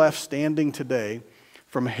thing left standing today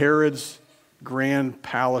from Herod's grand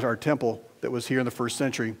palace, or temple, that was here in the first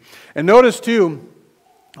century. And notice too,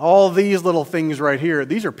 all these little things right here,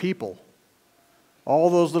 these are people.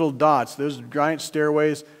 All those little dots, those giant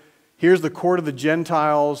stairways. Here's the court of the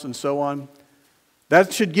Gentiles and so on.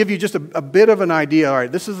 That should give you just a bit of an idea. All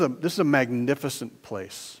right, this is a magnificent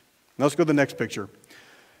place. Now let's go to the next picture.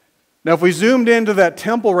 Now if we zoomed into that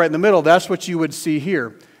temple right in the middle, that's what you would see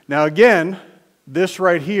here. Now again, this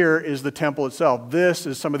right here is the temple itself. This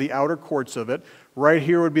is some of the outer courts of it. Right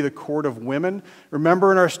here would be the court of women.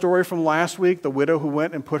 Remember in our story from last week, the widow who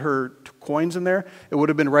went and put her coins in there? It would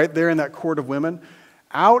have been right there in that court of women.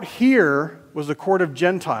 Out here was the court of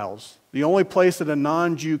Gentiles, the only place that a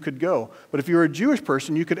non-Jew could go. But if you were a Jewish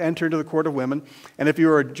person, you could enter into the court of women. And if you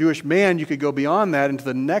were a Jewish man, you could go beyond that into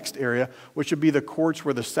the next area, which would be the courts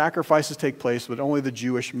where the sacrifices take place, but only the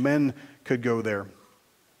Jewish men could go there.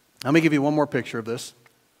 Let me give you one more picture of this.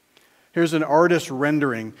 Here's an artist's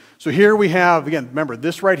rendering. So here we have, again, remember,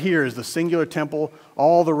 this right here is the singular temple.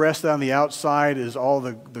 All the rest on the outside is all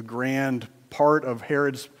the grand part of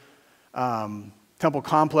Herod's temple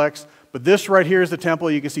complex. But this right here is the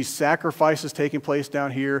temple. You can see sacrifices taking place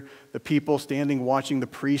down here, the people standing watching the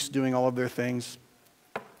priests doing all of their things.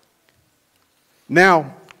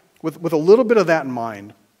 Now, with a little bit of that in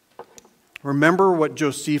mind, remember what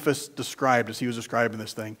Josephus described as he was describing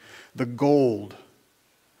this thing. The gold,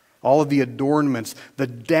 all of the adornments, the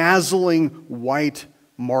dazzling white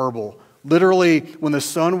marble. Literally, when the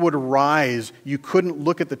sun would rise, you couldn't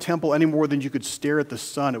look at the temple any more than you could stare at the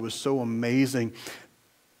sun. It was so amazing.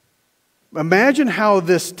 Imagine how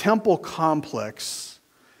this temple complex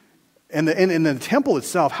and the temple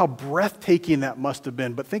itself, how breathtaking that must have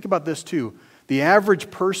been. But think about this too. The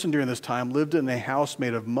average person during this time lived in a house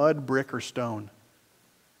made of mud, brick, or stone.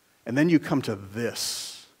 And then you come to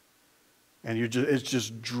this. And it's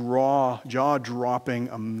just jaw-dropping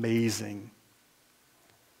amazing.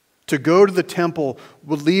 To go to the temple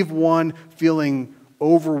would leave one feeling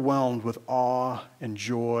overwhelmed with awe and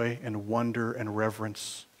joy and wonder and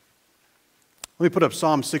reverence. Let me put up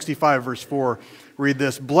Psalm 65, verse 4. Read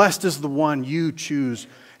this. Blessed is the one you choose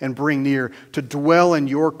and bring near to dwell in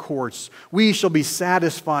your courts. We shall be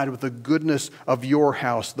satisfied with the goodness of your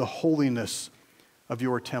house, the holiness of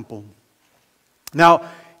your temple. Now,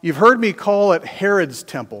 you've heard me call it Herod's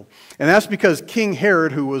temple, and that's because King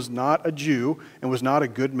Herod, who was not a Jew and was not a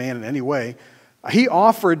good man in any way, he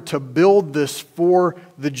offered to build this for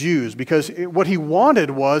the Jews because what he wanted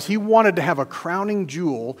to have a crowning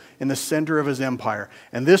jewel in the center of his empire.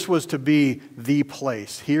 And this was to be the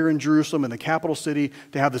place here in Jerusalem, in the capital city,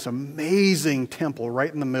 to have this amazing temple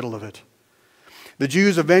right in the middle of it. The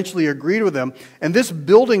Jews eventually agreed with them, and this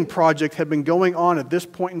building project had been going on at this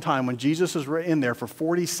point in time when Jesus was in there for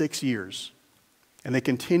 46 years. And they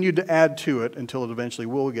continued to add to it until it eventually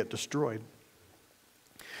will get destroyed.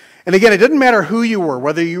 And again, it didn't matter who you were,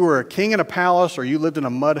 whether you were a king in a palace or you lived in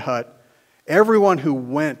a mud hut, everyone who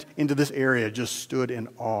went into this area just stood in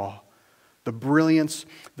awe. The brilliance,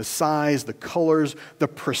 the size, the colors, the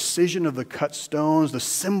precision of the cut stones, the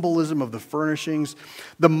symbolism of the furnishings,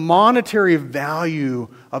 the monetary value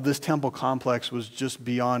of this temple complex was just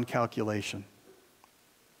beyond calculation.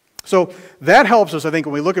 So that helps us, I think,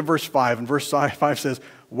 when we look at verse 5, and verse 5 says,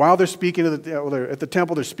 while they're speaking at the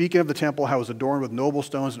temple, they're speaking of the temple, how it was adorned with noble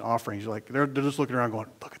stones and offerings. They're just looking around going,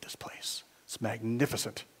 look at this place. It's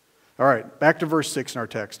magnificent. All right, back to verse 6 in our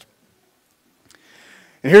text.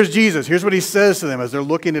 And here's Jesus. Here's what he says to them as they're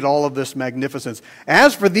looking at all of this magnificence.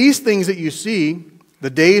 As for these things that you see,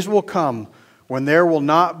 the days will come when there will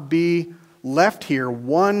not be left here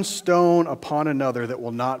one stone upon another that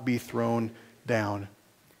will not be thrown down.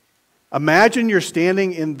 Imagine you're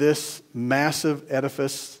standing in this massive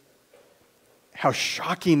edifice, how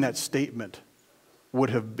shocking that statement would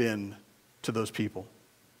have been to those people.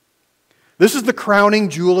 This is the crowning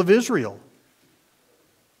jewel of Israel.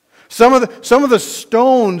 Some of the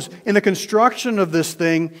stones in the construction of this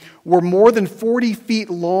thing were more than 40 feet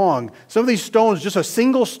long. Some of these stones, just a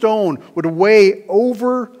single stone, would weigh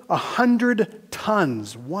over 100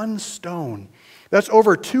 tons, one stone. That's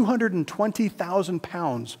over 220,000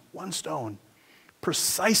 pounds, one stone,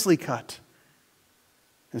 precisely cut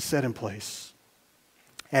and set in place.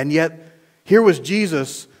 And yet, here was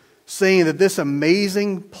Jesus saying that this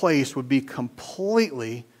amazing place would be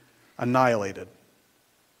completely annihilated.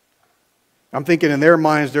 I'm thinking in their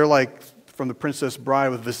minds, they're like from The Princess Bride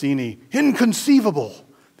with Vizzini, inconceivable.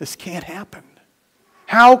 This can't happen.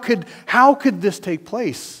 How could this take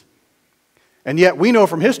place? And yet we know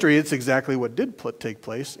from history it's exactly what did take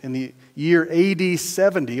place. In the year AD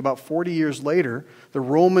 70, about 40 years later, the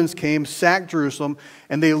Romans came, sacked Jerusalem,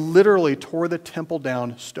 and they literally tore the temple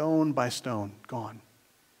down stone by stone. Gone.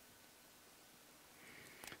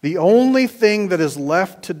 The only thing that is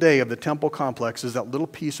left today of the temple complex is that little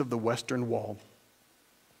piece of the western wall.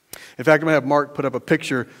 In fact, I'm going to have Mark put up a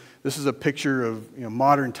picture. This is a picture of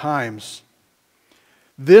modern times.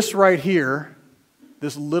 This right here,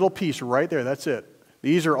 this little piece right there, that's it.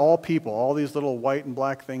 These are all people. All these little white and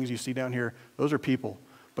black things you see down here, those are people.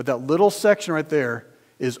 But that little section right there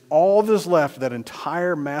is all that's left of that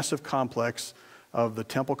entire massive complex of the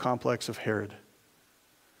temple complex of Herod.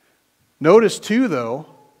 Notice too, though,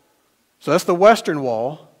 so that's the western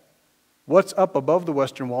wall. What's up above the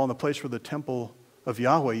western wall in the place where the temple of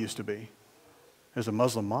Yahweh used to be? There's a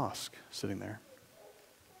Muslim mosque sitting there.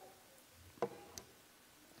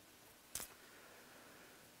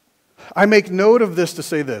 I make note of this to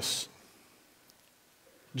say this.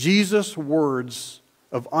 Jesus' words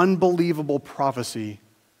of unbelievable prophecy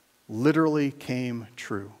literally came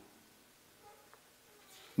true.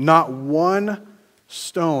 Not one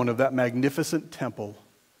stone of that magnificent temple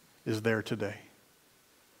is there today.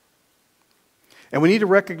 And we need to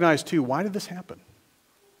recognize too, why did this happen?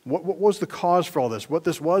 What was the cause for all this? What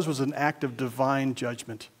this was an act of divine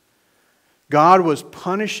judgment. God was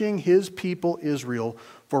punishing his people Israel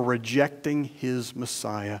for rejecting his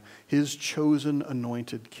Messiah, his chosen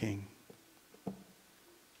anointed king.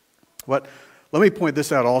 Let me point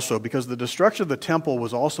this out also, because the destruction of the temple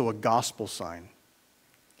was also a gospel sign.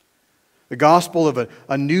 The gospel of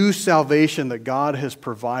a new salvation that God has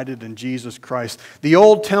provided in Jesus Christ. The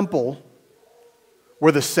old temple,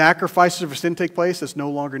 where the sacrifices for sin take place, is no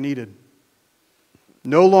longer needed.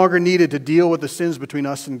 No longer needed to deal with the sins between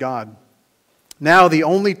us and God. Now the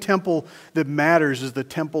only temple that matters is the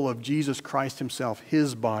temple of Jesus Christ himself,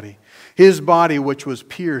 his body. His body which was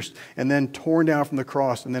pierced and then torn down from the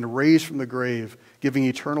cross and then raised from the grave, giving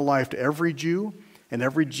eternal life to every Jew and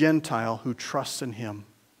every Gentile who trusts in him.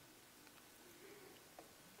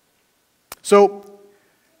 So,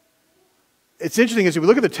 it's interesting as we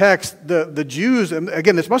look at the text, the Jews, and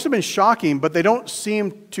again, this must have been shocking, but they don't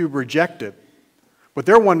seem to reject it. What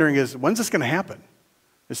they're wondering is, when's this going to happen?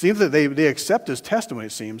 It seems that they accept his testimony,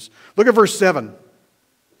 it seems. Look at verse 7.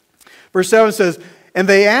 Verse 7 says, and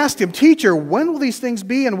they asked him, Teacher, when will these things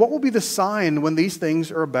be, and what will be the sign when these things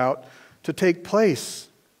are about to take place?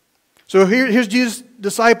 So here's Jesus'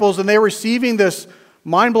 disciples, and they're receiving this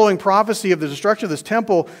mind-blowing prophecy of the destruction of this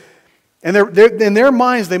temple. And in their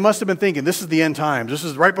minds, they must have been thinking, this is the end times. This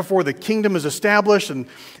is right before the kingdom is established, and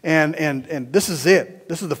this is it.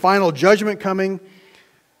 This is the final judgment coming.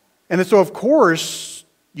 And so, of course,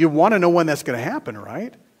 you want to know when that's going to happen,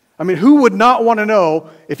 right? I mean, who would not want to know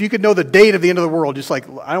if you could know the date of the end of the world? Just like,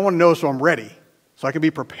 I want to know so I'm ready, so I can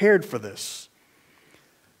be prepared for this.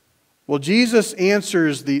 Well, Jesus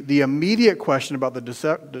answers the immediate question about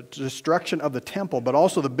the destruction of the temple, but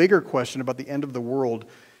also the bigger question about the end of the world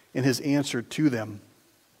in his answer to them.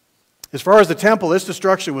 As far as the temple, its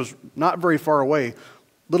destruction was not very far away, a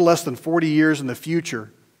little less than 40 years in the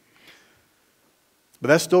future. But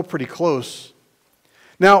that's still pretty close.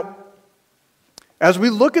 Now, as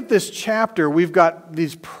we look at this chapter, we've got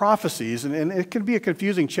these prophecies, and it can be a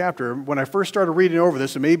confusing chapter. When I first started reading over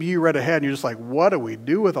this, and maybe you read ahead and you're just like, what do we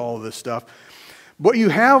do with all of this stuff? What you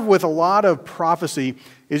have with a lot of prophecy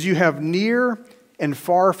is you have near and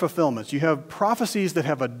far fulfillments. You have prophecies that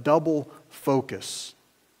have a double focus.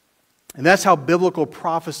 And that's how biblical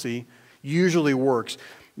prophecy usually works.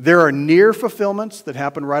 There are near fulfillments that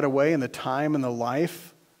happen right away in the time and the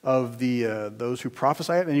life of those who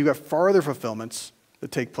prophesy it, and you've got farther fulfillments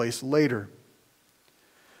that take place later.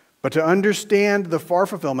 But to understand the far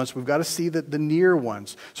fulfillments, we've got to see the near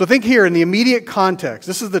ones. So think here in the immediate context.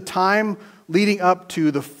 This is the time leading up to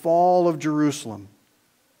the fall of Jerusalem.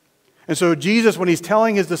 And so Jesus, when he's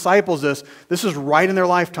telling his disciples this is right in their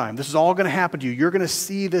lifetime. This is all going to happen to you. You're going to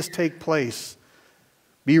see this take place.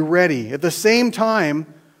 Be ready. At the same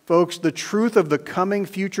time, folks, the truth of the coming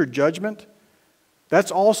future judgment,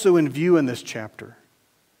 that's also in view in this chapter.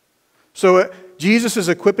 So Jesus is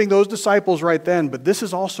equipping those disciples right then, but this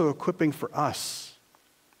is also equipping for us.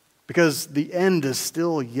 Because the end is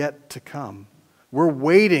still yet to come. We're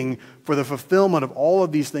waiting for the fulfillment of all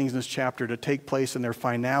of these things in this chapter to take place in their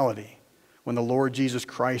finality when the Lord Jesus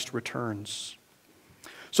Christ returns.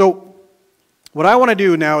 So what I want to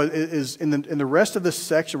do now is in the rest of this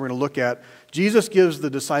section we're going to look at, Jesus gives the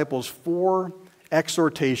disciples four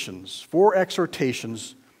exhortations.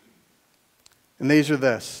 And these are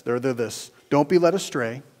this. They're this. Don't be led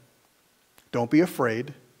astray. Don't be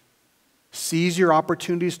afraid. Seize your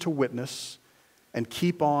opportunities to witness. And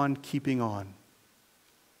keep on keeping on.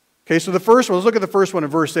 Okay, so the first one, let's look at the first one in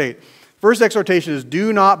verse 8. First exhortation is,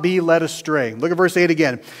 do not be led astray. Look at verse 8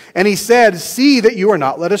 again. And he said, see that you are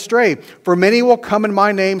not led astray. For many will come in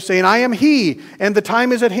my name, saying, I am he, and the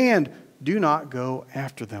time is at hand. Do not go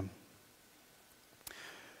after them.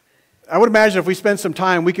 I would imagine if we spend some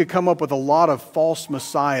time, we could come up with a lot of false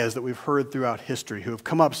messiahs that we've heard throughout history who have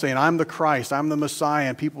come up saying, I'm the Christ, I'm the Messiah,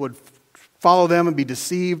 and people would follow them and be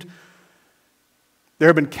deceived. There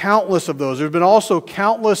have been countless of those. There have been also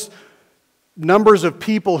countless numbers of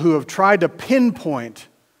people who have tried to pinpoint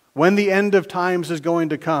when the end of times is going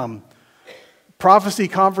to come. Prophecy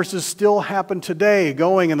conferences still happen today,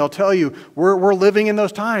 and they'll tell you, we're living in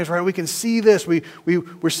those times, right? We can see this.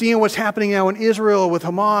 We're seeing what's happening now in Israel with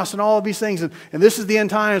Hamas and all of these things, and this is the end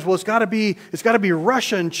times. Well, it's got to be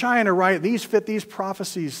Russia and China, right? These fit these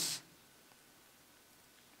prophecies.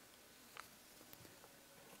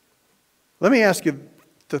 Let me ask you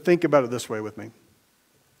to think about it this way with me.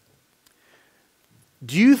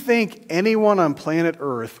 Do you think anyone on planet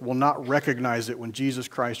Earth will not recognize it when Jesus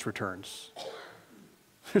Christ returns?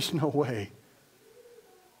 There's no way.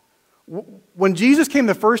 When Jesus came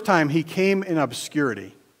the first time, he came in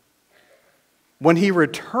obscurity. When he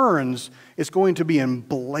returns, it's going to be in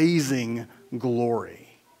blazing glory,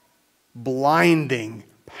 blinding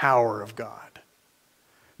power of God.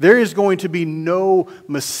 There is going to be no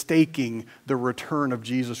mistaking the return of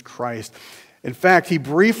Jesus Christ. In fact, he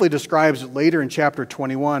briefly describes it later in chapter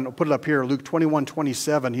 21. I'll put it up here, Luke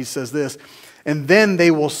 21:27. He says this, and then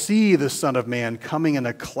they will see the Son of Man coming in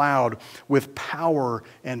a cloud with power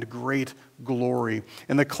and great glory.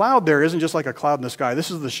 And the cloud there isn't just like a cloud in the sky.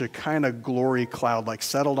 This is the Shekinah glory cloud, like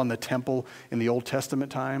settled on the temple in the Old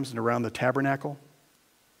Testament times and around the tabernacle.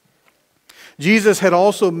 Jesus had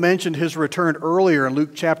also mentioned his return earlier in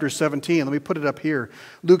Luke chapter 17. Let me put it up here.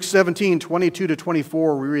 Luke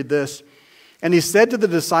 17:22-24, we read this. And he said to the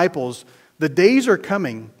disciples, the days are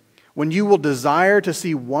coming when you will desire to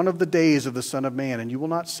see one of the days of the Son of Man, and you will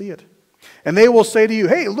not see it. And they will say to you,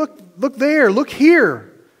 hey, look there, look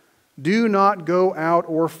here. Do not go out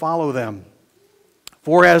or follow them.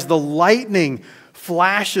 For as the lightning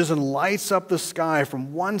flashes and lights up the sky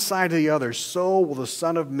from one side to the other, so will the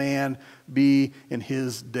Son of Man be in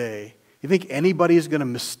his day. You think anybody is going to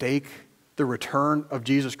mistake the return of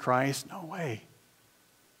Jesus Christ? No way.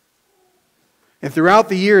 And throughout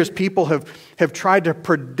the years, people have tried to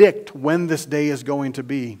predict when this day is going to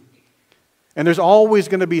be. And there's always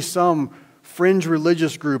going to be some fringe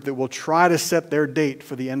religious group that will try to set their date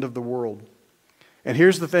for the end of the world. And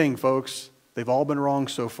here's the thing, folks. They've all been wrong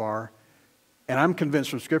so far. And I'm convinced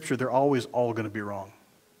from Scripture they're always all going to be wrong.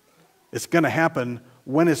 It's going to happen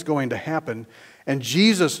when it's going to happen. And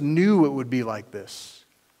Jesus knew it would be like this.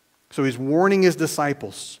 So he's warning his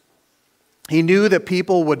disciples. He knew that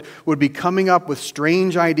people would be coming up with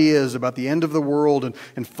strange ideas about the end of the world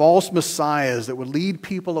and false messiahs that would lead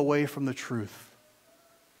people away from the truth.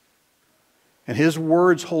 And his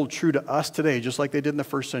words hold true to us today, just like they did in the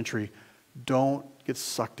first century. Don't get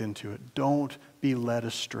sucked into it. Don't be led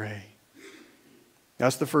astray.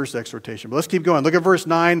 That's the first exhortation. But let's keep going. Look at verse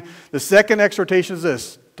 9. The second exhortation is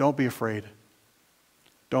this. Don't be afraid.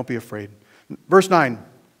 Don't be afraid. Verse 9.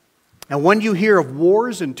 And when you hear of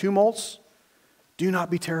wars and tumults, do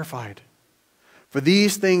not be terrified. For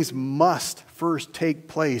these things must first take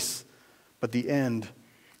place, but the end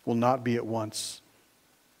will not be at once.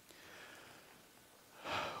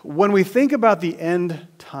 When we think about the end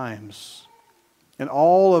times and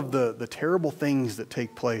all of the terrible things that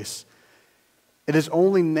take place, it is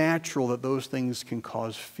only natural that those things can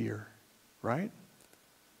cause fear, right?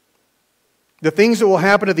 The things that will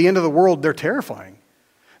happen at the end of the world, they're terrifying.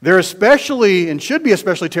 They're especially, and should be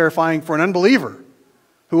especially terrifying for an unbeliever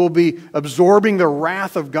who will be absorbing the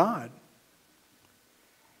wrath of God.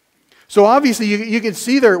 So obviously you can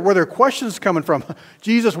see there where their questions coming from.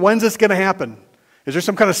 Jesus, when's this going to happen? Is there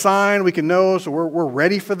some kind of sign we can know so we're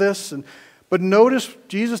ready for this? But notice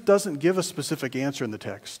Jesus doesn't give a specific answer in the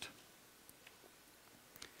text.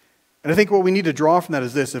 And I think what we need to draw from that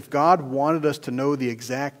is this. If God wanted us to know the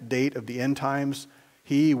exact date of the end times,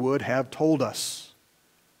 he would have told us.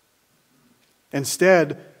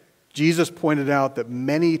 Instead, Jesus pointed out that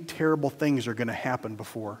many terrible things are going to happen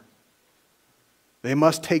before. They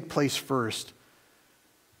must take place first.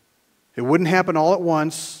 It wouldn't happen all at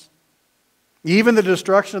once. Even the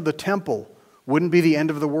destruction of the temple wouldn't be the end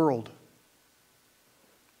of the world.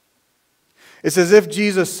 It's as if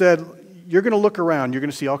Jesus said, you're going to look around, you're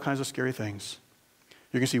going to see all kinds of scary things.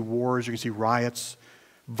 You're going to see wars, you're going to see riots,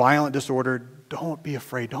 violent disorder. Don't be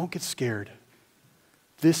afraid. Don't get scared.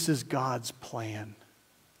 This is God's plan.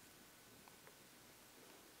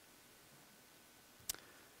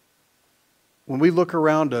 When we look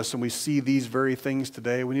around us and we see these very things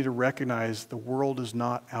today, we need to recognize the world is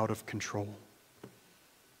not out of control.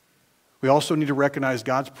 We also need to recognize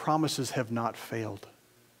God's promises have not failed.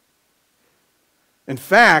 In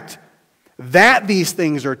fact, that these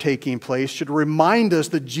things are taking place should remind us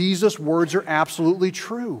that Jesus' words are absolutely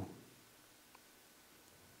true.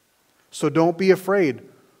 So don't be afraid.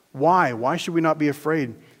 Why? Why should we not be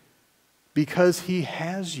afraid? Because he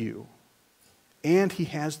has you, and he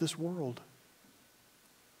has this world.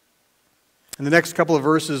 In the next couple of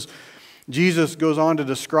verses, Jesus goes on to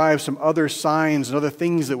describe some other signs and other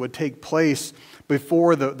things that would take place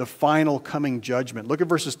before the final coming judgment. Look at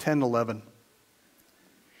verses 10 and 11.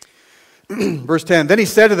 Verse 10, then he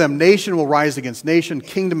said to them, nation will rise against nation,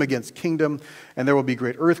 kingdom against kingdom, and there will be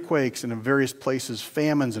great earthquakes, and in various places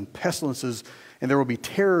famines and pestilences, and there will be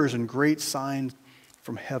terrors and great signs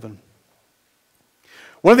from heaven.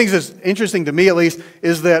 One of the things that's interesting to me, at least,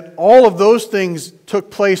 is that all of those things took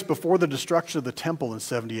place before the destruction of the temple in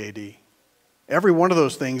 70 AD. Every one of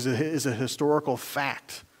those things is a historical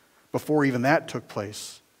fact before even that took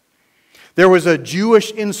place. There was a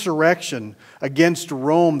Jewish insurrection against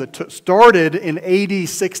Rome that started in AD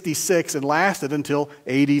 66 and lasted until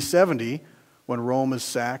AD 70 when Rome is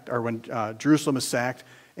sacked, or when Jerusalem is sacked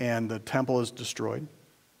and the temple is destroyed.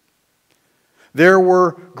 There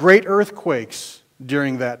were great earthquakes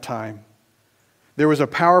during that time. There was a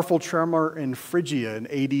powerful tremor in Phrygia in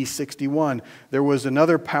AD 61. There was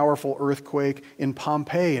another powerful earthquake in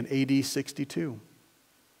Pompeii in AD 62.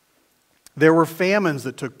 There were famines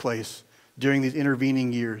that took place during these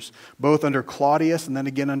intervening years, both under Claudius and then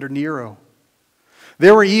again under Nero.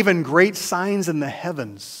 There were even great signs in the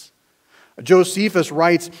heavens. Josephus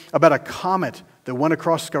writes about a comet that went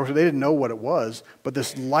across the sky. They didn't know what it was, but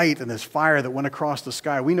this light and this fire that went across the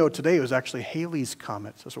sky. We know today it was actually Halley's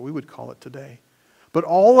Comet. That's what we would call it today. But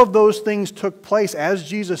all of those things took place, as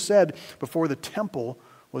Jesus said, before the temple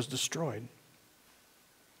was destroyed.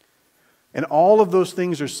 And all of those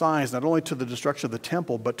things are signs not only to the destruction of the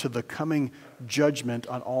temple, but to the coming judgment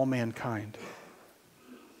on all mankind.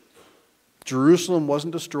 Jerusalem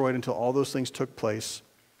wasn't destroyed until all those things took place.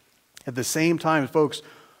 At the same time, folks,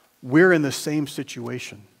 we're in the same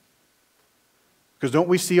situation. Because don't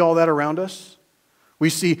we see all that around us? We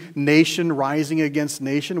see nation rising against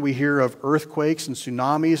nation. We hear of earthquakes and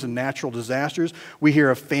tsunamis and natural disasters. We hear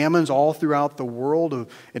of famines all throughout the world,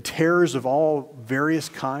 and terrors of all various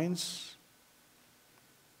kinds.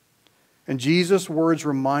 And Jesus' words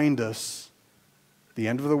remind us the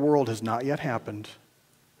end of the world has not yet happened,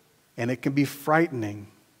 and it can be frightening.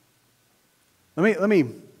 Let me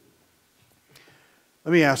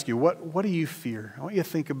ask you, what do you fear? I want you to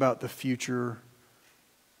think about the future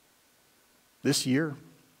this year,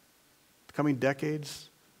 the coming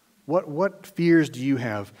decades. What fears do you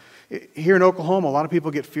have? Here in Oklahoma, a lot of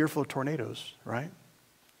people get fearful of tornadoes, right?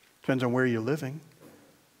 Depends on where you're living.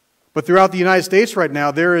 But throughout the United States right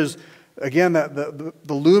now, there is, again, the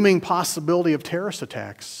looming possibility of terrorist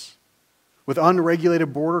attacks with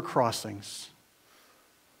unregulated border crossings.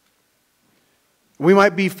 We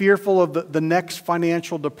might be fearful of the next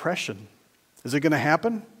financial depression. Is it going to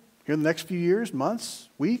happen here in the next few years, months,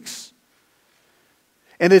 weeks?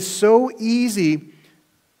 And it's so easy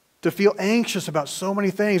to feel anxious about so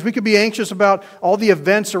many things. We could be anxious about all the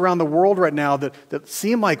events around the world right now that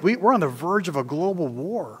seem like we're on the verge of a global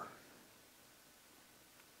war.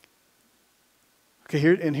 Okay,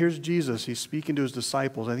 here's Jesus. He's speaking to his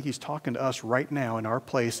disciples. I think he's talking to us right now in our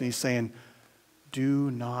place, and he's saying,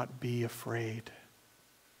 do not be afraid.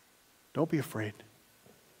 Don't be afraid.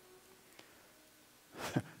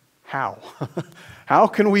 How? How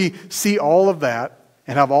can we see all of that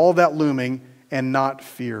and have all of that looming and not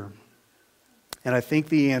fear? And I think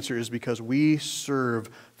the answer is because we serve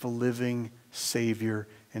the living Savior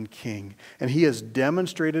and King. And he has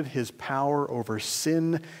demonstrated his power over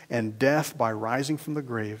sin and death by rising from the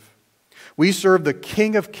grave. We serve the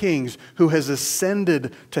King of Kings who has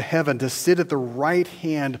ascended to heaven to sit at the right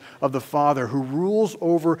hand of the Father, who rules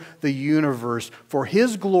over the universe for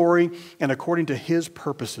his glory and according to his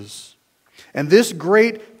purposes. And this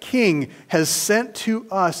great King has sent to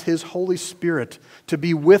us his Holy Spirit to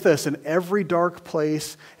be with us in every dark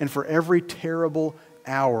place and for every terrible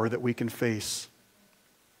hour that we can face.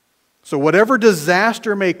 So whatever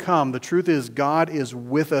disaster may come, the truth is God is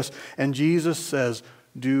with us, and Jesus says,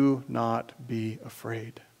 do not be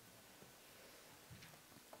afraid.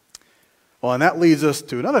 Well, and that leads us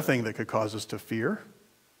to another thing that could cause us to fear.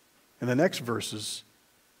 In the next verses,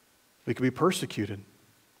 we could be persecuted.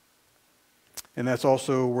 And that's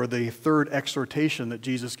also where the third exhortation that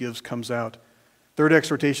Jesus gives comes out. Third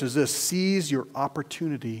exhortation is this: seize your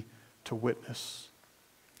opportunity to witness.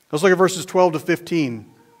 Let's look at verses 12 to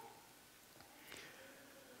 15.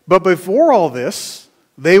 But before all this,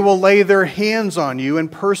 they will lay their hands on you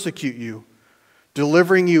and persecute you,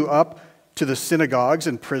 delivering you up to the synagogues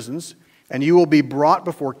and prisons, and you will be brought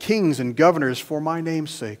before kings and governors for my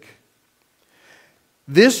name's sake.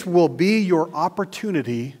 This will be your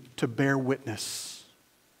opportunity to bear witness.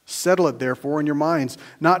 Settle it, therefore, in your minds,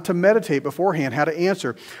 not to meditate beforehand how to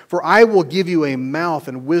answer. For I will give you a mouth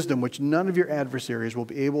and wisdom which none of your adversaries will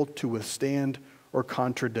be able to withstand or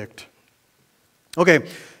contradict. Okay,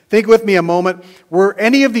 think with me a moment. Were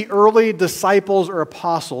any of the early disciples or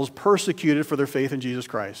apostles persecuted for their faith in Jesus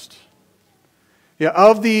Christ? Yeah,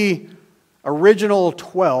 of the original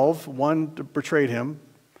 12, one betrayed him,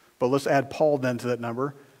 but let's add Paul then to that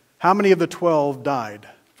number. How many of the 12 died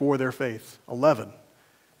for their faith? 11.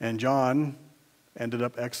 And John ended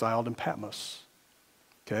up exiled in Patmos.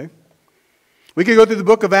 Okay? We could go through the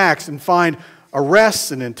book of Acts and find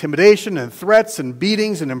arrests and intimidation and threats and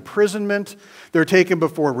beatings and imprisonment. They're taken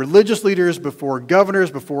before religious leaders, before governors,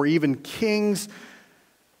 before even kings.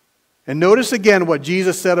 And notice again what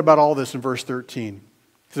Jesus said about all this in verse 13.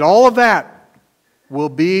 He said, all of that will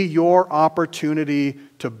be your opportunity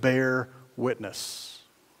to bear witness.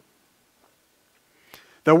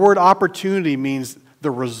 The word opportunity means the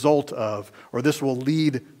result of, or this will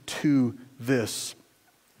lead to this.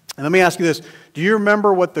 And let me ask you this. Do you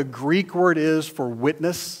remember what the Greek word is for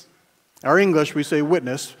witness? Our English, we say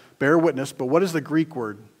witness, bear witness, but what is the Greek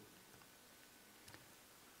word?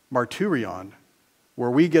 Martyrion,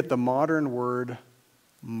 where we get the modern word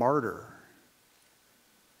martyr.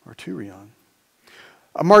 Martyrion.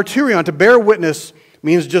 A martyrion, to bear witness,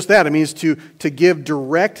 means just that. It means to give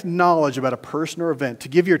direct knowledge about a person or event, to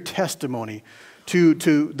give your testimony.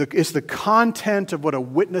 It's the content of what a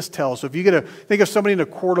witness tells. So if you think of somebody in a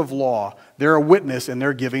court of law, they're a witness and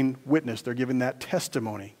they're giving witness. They're giving that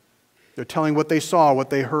testimony. They're telling what they saw, what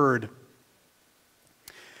they heard.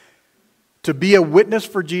 To be a witness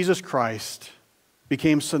for Jesus Christ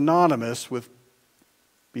became synonymous with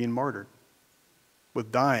being martyred,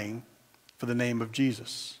 with dying for the name of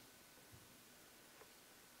Jesus.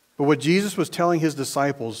 But what Jesus was telling his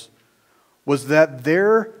disciples was that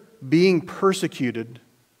their being persecuted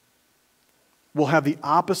will have the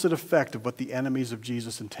opposite effect of what the enemies of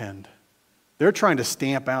Jesus intend. They're trying to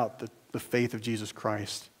stamp out the faith of Jesus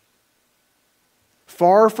Christ.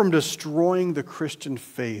 Far from destroying the Christian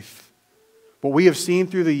faith, what we have seen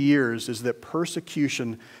through the years is that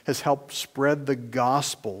persecution has helped spread the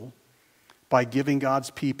gospel by giving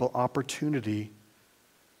God's people opportunity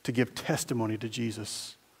to give testimony to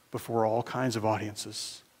Jesus before all kinds of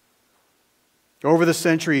audiences. Over the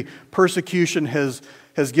century, persecution has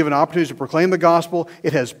given opportunities to proclaim the gospel.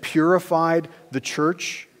 It has purified the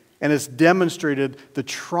church, and it's demonstrated the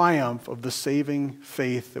triumph of the saving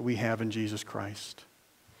faith that we have in Jesus Christ.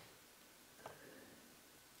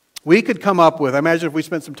 We could come up with, I imagine if we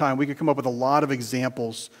spent some time, we could come up with a lot of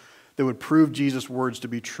examples that would prove Jesus' words to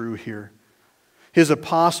be true here. His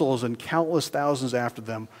apostles and countless thousands after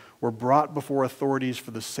them were brought before authorities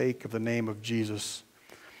for the sake of the name of Jesus.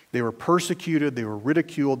 They were persecuted, they were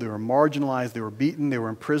ridiculed, they were marginalized, they were beaten, they were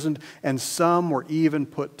imprisoned, and some were even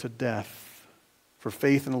put to death for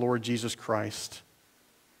faith in the Lord Jesus Christ.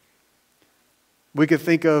 We could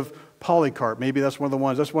think of Polycarp. Maybe that's one of the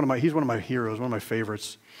ones. He's one of my heroes, one of my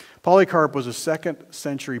favorites. Polycarp was a 2nd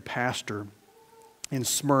century pastor in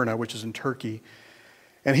Smyrna, which is in Turkey.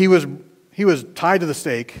 And he was tied to the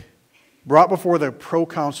stake, brought before the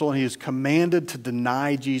proconsul, and he is commanded to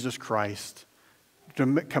deny Jesus Christ,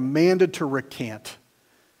 commanded to recant.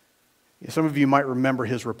 Some of you might remember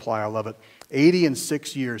his reply. I love it.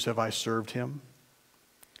 86 years have I served him,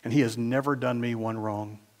 and he has never done me one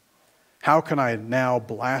wrong. How can I now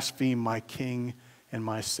blaspheme my King and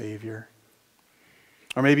my Savior?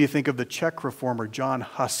 Or maybe you think of the Czech reformer John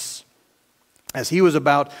Hus. As he was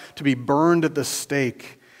about to be burned at the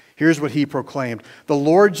stake, here's what he proclaimed. The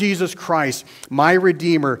Lord Jesus Christ, my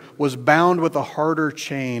Redeemer, was bound with a harder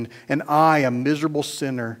chain, and I, a miserable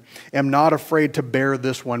sinner, am not afraid to bear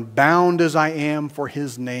this one, bound as I am for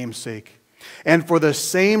his name's sake. And for the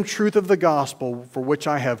same truth of the gospel, for which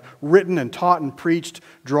I have written and taught and preached,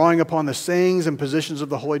 drawing upon the sayings and positions of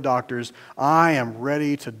the holy doctors, I am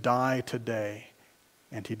ready to die today.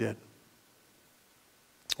 And he did.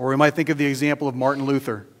 Or we might think of the example of Martin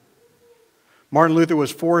Luther. Martin Luther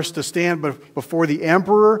was forced to stand before the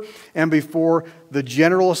emperor and before the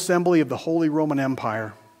General Assembly of the Holy Roman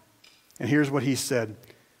Empire. And here's what he said.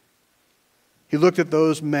 He looked at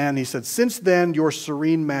those men. He said, "Since then, your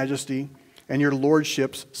serene majesty and your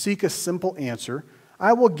lordships seek a simple answer,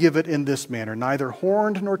 I will give it in this manner, neither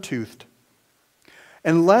horned nor toothed.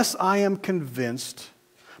 Unless I am convinced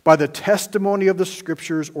by the testimony of the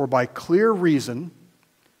Scriptures or by clear reason,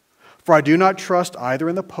 for I do not trust either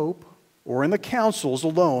in the Pope or in the councils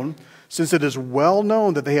alone, since it is well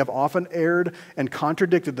known that they have often erred and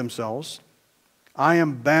contradicted themselves. I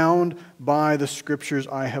am bound by the Scriptures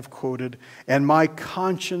I have quoted, and my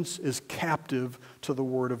conscience is captive to the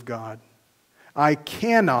Word of God. I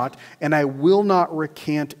cannot and I will not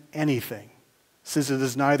recant anything, since it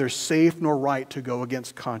is neither safe nor right to go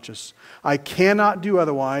against conscience. I cannot do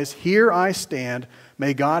otherwise. Here I stand.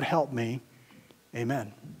 May God help me.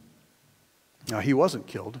 Amen." Now, he wasn't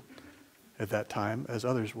killed at that time, as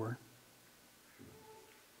others were.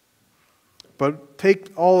 But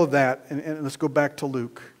take all of that, and let's go back to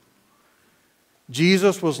Luke.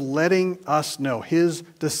 Jesus was letting us know, his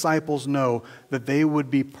disciples know, that they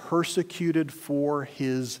would be persecuted for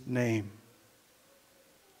his name.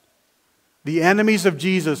 The enemies of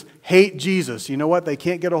Jesus hate Jesus. You know what? They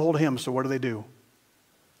can't get a hold of him, so what do?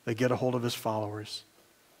 They get a hold of his followers,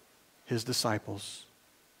 his disciples.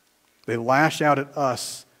 They lash out at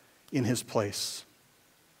us in his place.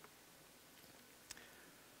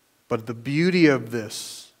 But the beauty of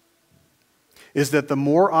this is that the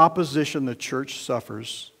more opposition the church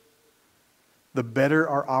suffers, the better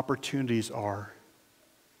our opportunities are,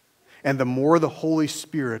 and the more the Holy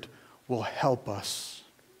Spirit will help us.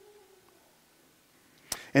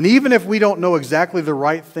 And even if we don't know exactly the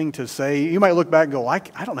right thing to say, you might look back and go, I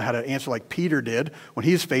don't know how to answer like Peter did when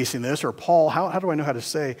he's facing this, or Paul, how do I know how to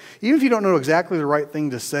say? Even if you don't know exactly the right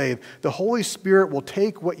thing to say, the Holy Spirit will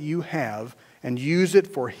take what you have and use it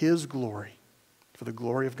for his glory, for the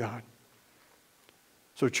glory of God.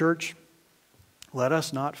 So church, let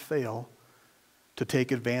us not fail to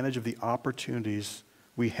take advantage of the opportunities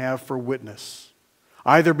we have for witness,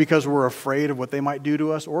 either because we're afraid of what they might do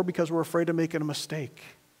to us or because we're afraid of making a mistake.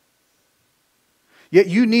 Yet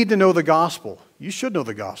you need to know the gospel. You should know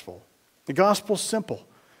the gospel. The gospel's simple.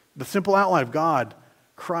 The simple outline of God,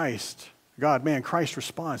 Christ, God, man, Christ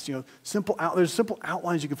response. There's simple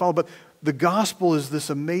outlines you can follow, but the gospel is this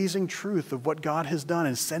amazing truth of what God has done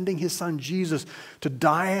in sending his son Jesus to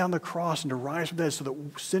die on the cross and to rise from the dead so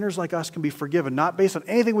that sinners like us can be forgiven, not based on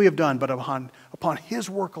anything we have done, but upon his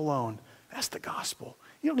work alone. That's the gospel.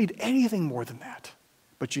 You don't need anything more than that,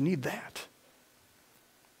 but you need that.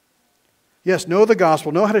 Yes, know the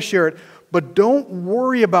gospel, know how to share it, but don't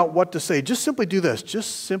worry about what to say. Just simply do this.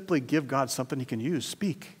 Just simply give God something he can use.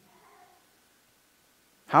 Speak.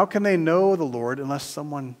 How can they know the Lord unless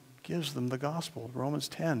someone gives them the gospel? Romans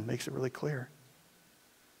 10 makes it really clear.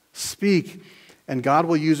 Speak, and God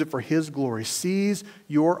will use it for his glory. Seize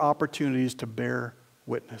your opportunities to bear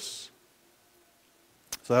witness.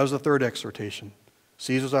 So that was the third exhortation.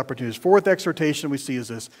 Seize those opportunities. Fourth exhortation we see is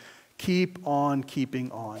this: keep on keeping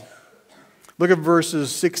on. Look at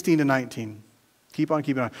verses 16 to 19. Keep on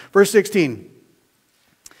keeping on. Verse 16.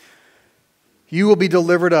 You will be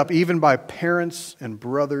delivered up even by parents and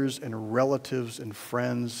brothers and relatives and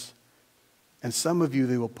friends, and some of you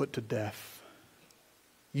they will put to death.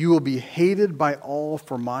 You will be hated by all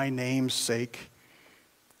for my name's sake,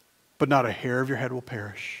 but not a hair of your head will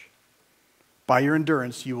perish. By your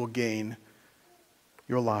endurance you will gain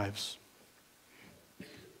your lives.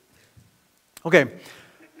 Okay,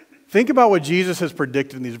 think about what Jesus has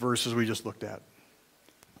predicted in these verses we just looked at.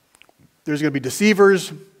 There's going to be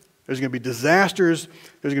deceivers. There's going to be disasters.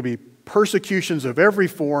 There's going to be persecutions of every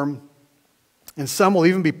form. And some will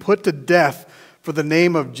even be put to death for the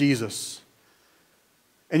name of Jesus.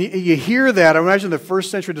 And you hear that. I imagine the first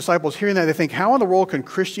century disciples hearing that. They think, how in the world can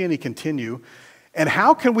Christianity continue? And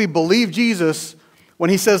how can we believe Jesus when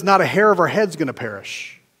he says not a hair of our head's going to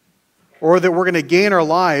perish? Or that we're going to gain our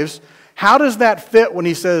lives? How does that fit when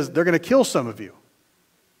he says they're going to kill some of you?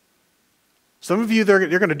 Some of you, they're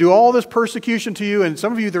going to do all this persecution to you, and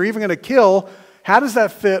some of you, they're even going to kill. How does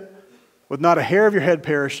that fit with not a hair of your head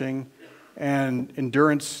perishing and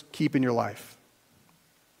endurance keeping your life?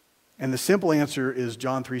 And the simple answer is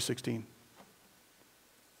John 3:16.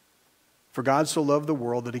 For God so loved the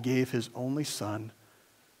world that he gave his only Son,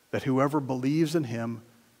 that whoever believes in him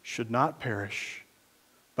should not perish,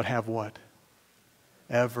 but have what?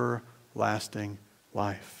 Everlasting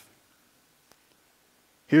life.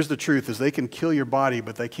 Here's the truth, is they can kill your body,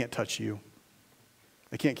 but they can't touch you.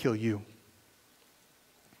 They can't kill you.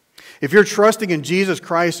 If you're trusting in Jesus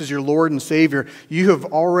Christ as your Lord and Savior, you have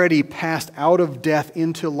already passed out of death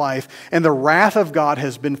into life, and the wrath of God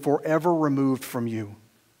has been forever removed from you.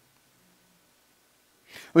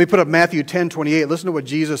 Let me put up Matthew 10:28. Listen to what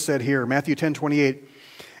Jesus said here. Matthew 10:28.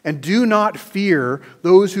 And do not fear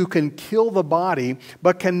those who can kill the body,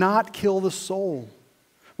 but cannot kill the soul.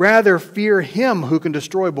 Rather, fear him who can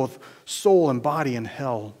destroy both soul and body in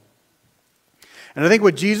hell. And I think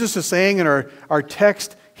what Jesus is saying in our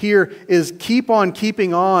text here is keep on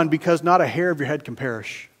keeping on, because not a hair of your head can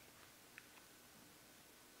perish.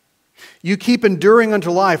 You keep enduring unto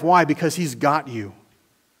life. Why? Because he's got you.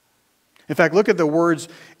 In fact, look at the words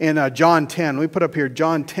in John 10. Let me put up here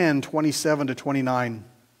John 10, 27 to 29.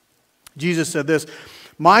 Jesus said this: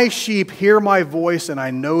 my sheep hear my voice, and I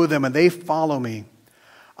know them, and they follow me.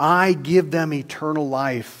 I give them eternal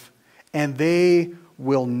life, and they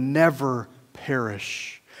will never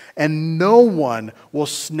perish, and no one will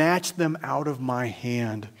snatch them out of my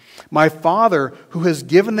hand. My Father, who has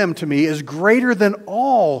given them to me, is greater than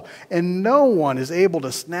all, and no one is able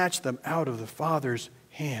to snatch them out of the Father's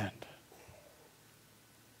hand.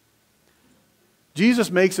 Jesus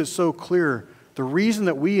makes it so clear. The reason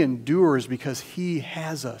that we endure is because he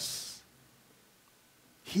has us.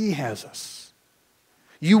 He has us.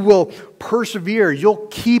 You will persevere. You'll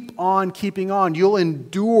keep on keeping on. You'll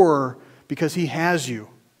endure because he has you.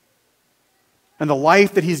 And the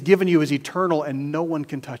life that he's given you is eternal, and no one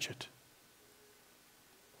can touch it.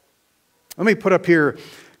 Let me put up here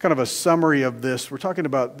kind of a summary of this. We're talking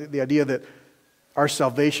about the idea that our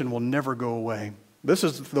salvation will never go away. This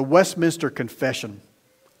is the Westminster Confession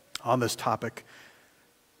on this topic.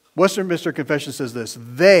 Westminster Confession says this: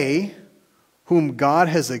 they whom God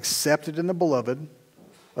has accepted in the beloved,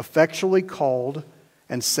 effectually called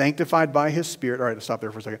and sanctified by his Spirit. All right, let's stop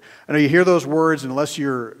there for a second. I know you hear those words, and unless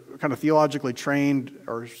you're kind of theologically trained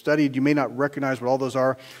or studied, you may not recognize what all those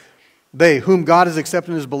are. They, whom God has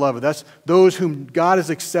accepted in his beloved. That's those whom God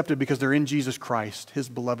has accepted because they're in Jesus Christ, his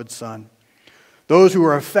beloved Son. Those who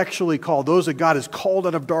are effectually called, those that God has called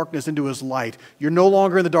out of darkness into his light. You're no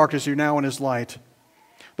longer in the darkness, you're now in his light.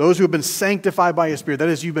 Those who have been sanctified by his Spirit, that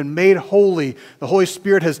is, you've been made holy. The Holy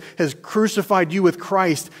Spirit has crucified you with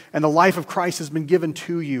Christ, and the life of Christ has been given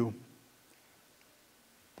to you.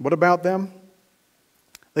 What about them?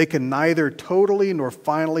 They can neither totally nor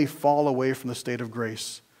finally fall away from the state of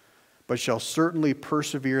grace, but shall certainly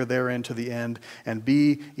persevere therein to the end and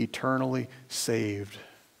be eternally saved.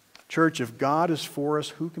 Church, if God is for us,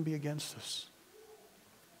 who can be against us?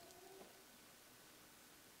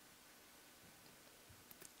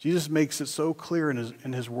 Jesus makes it so clear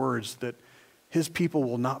in his words that his people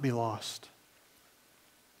will not be lost.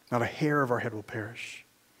 Not a hair of our head will perish.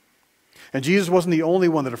 And Jesus wasn't the only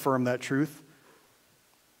one that affirmed that truth.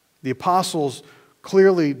 The apostles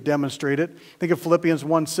clearly demonstrate it. Think of Philippians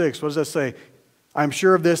 1:6. What does that say? I'm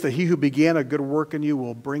sure of this, that he who began a good work in you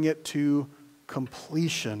will bring it to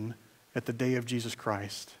completion at the day of Jesus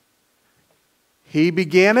Christ. He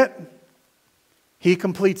began it. He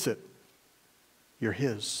completes it. You're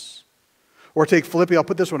his. Or take Philippians, I'll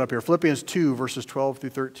put this one up here. Philippians 2, verses 12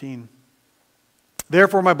 through 13.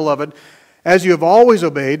 Therefore, my beloved, as you have always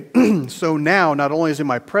obeyed, so now, not only is in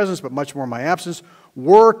my presence, but much more in my absence,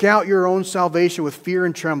 work out your own salvation with fear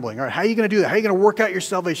and trembling. All right, how are you going to do that? How are you going to work out your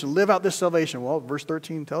salvation? Live out this salvation. Well, verse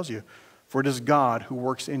 13 tells you, for it is God who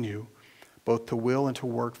works in you, both to will and to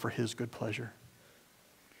work for his good pleasure.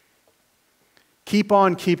 Keep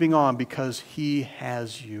on keeping on because he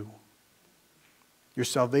has you. Your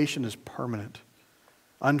salvation is permanent,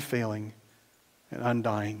 unfailing, and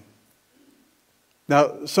undying.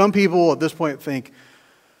 Now, some people at this point think,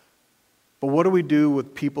 but what do we do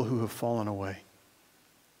with people who have fallen away?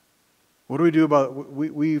 What do we do about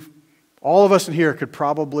it? All of us in here could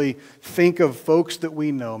probably think of folks that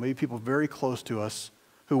we know, maybe people very close to us,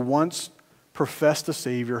 who once professed a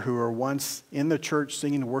Savior, who were once in the church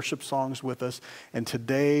singing worship songs with us, and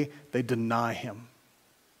today they deny him.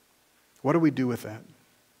 What do we do with that?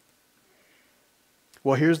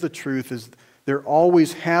 Well, here's the truth, is there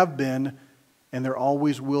always have been and there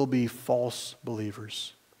always will be false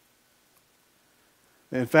believers.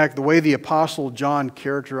 In fact, the way the Apostle John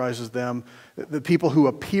characterizes them, the people who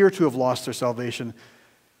appear to have lost their salvation,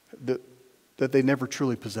 that they never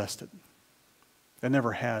truly possessed it. They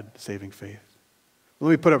never had saving faith.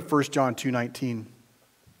 Let me put up 1 John 2:19.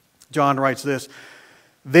 John writes this,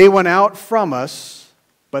 they went out from us,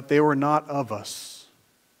 but they were not of us.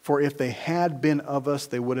 For if they had been of us,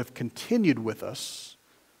 they would have continued with us.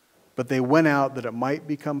 But they went out that it might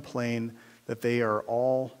become plain that they are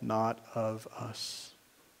all not of us.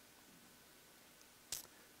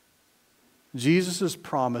 Jesus'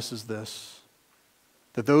 promise is this,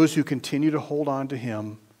 that those who continue to hold on to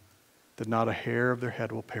him, that not a hair of their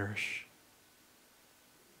head will perish.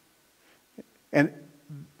 And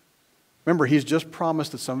remember, he's just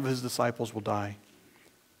promised that some of his disciples will die.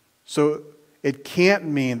 So it can't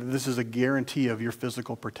mean that this is a guarantee of your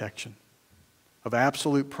physical protection, of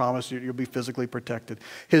absolute promise you'll be physically protected.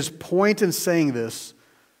 His point in saying this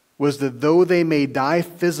was that though they may die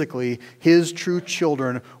physically, his true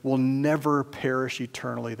children will never perish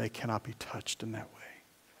eternally. They cannot be touched in that way.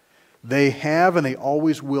 They have and they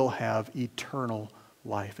always will have eternal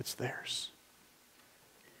life. It's theirs.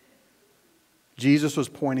 Jesus was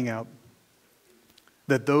pointing out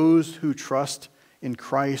that those who trust in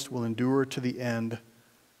Christ will endure to the end,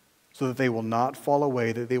 so that they will not fall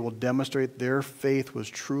away, that they will demonstrate their faith was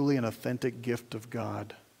truly an authentic gift of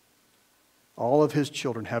God. All of his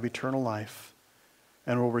children have eternal life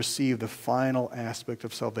and will receive the final aspect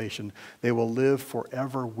of salvation. They will live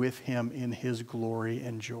forever with him in his glory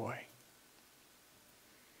and joy.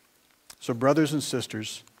 So, brothers and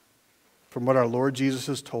sisters, from what our Lord Jesus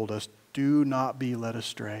has told us, do not be led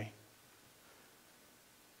astray.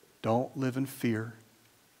 Don't live in fear.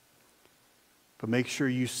 But make sure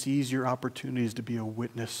you seize your opportunities to be a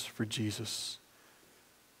witness for Jesus.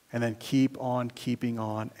 And then keep on keeping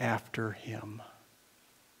on after him.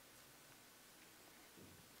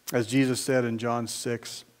 As Jesus said in John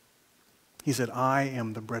 6, he said, I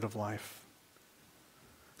am the bread of life.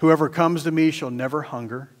 Whoever comes to me shall never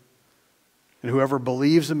hunger, and whoever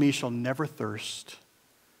believes in me shall never thirst.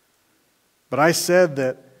 But I said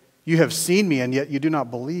that you have seen me, and yet you do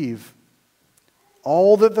not believe.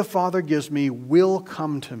 All that the Father gives me will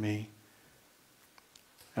come to me.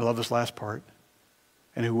 I love this last part.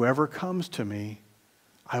 And whoever comes to me,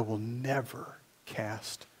 I will never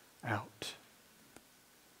cast out.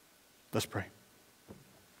 Let's pray.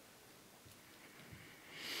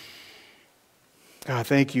 God,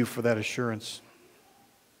 thank you for that assurance.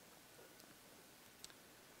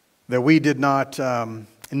 That we did not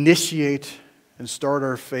initiate and start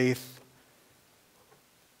our faith,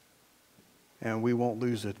 and we won't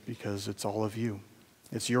lose it because it's all of you.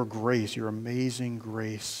 It's your grace, your amazing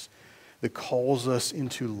grace that calls us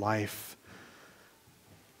into life.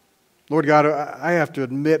 Lord God, I have to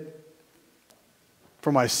admit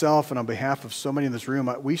for myself and on behalf of so many in this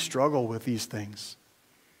room, we struggle with these things.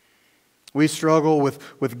 We struggle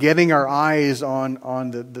with getting our eyes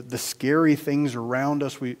on the scary things around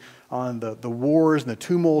us, on the wars and the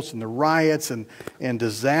tumults and the riots and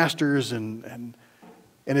disasters, and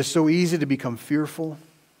it's so easy to become fearful.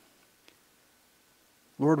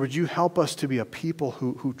 Lord, would you help us to be a people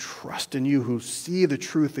who trust in you, who see the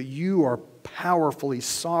truth that you are powerfully,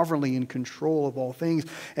 sovereignly in control of all things,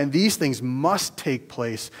 and these things must take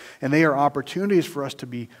place, and they are opportunities for us to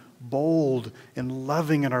be bold and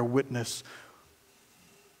loving in our witness.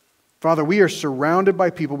 Father, we are surrounded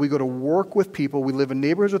by people. We go to work with people. We live in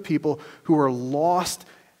neighborhoods with people who are lost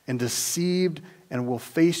and deceived and will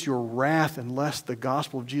face your wrath unless the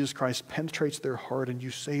gospel of Jesus Christ penetrates their heart and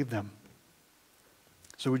you save them.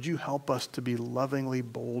 So would you help us to be lovingly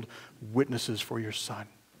bold witnesses for your Son?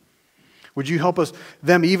 Would you help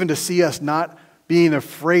them even to see us not being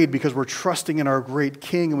afraid because we're trusting in our great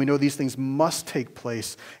King and we know these things must take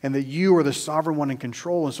place and that you are the sovereign one in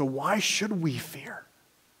control, and so why should we fear?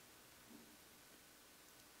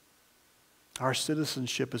 Our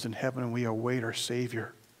citizenship is in heaven and we await our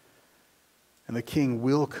Savior, and the King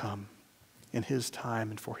will come in his time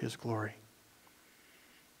and for his glory,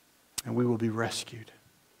 and we will be rescued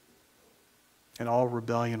and all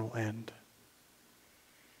rebellion will end.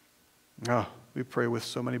 Oh, we pray with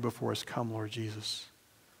so many before us, come, Lord Jesus.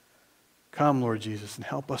 Come, Lord Jesus, and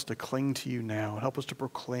help us to cling to you now, and help us to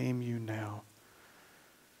proclaim you now.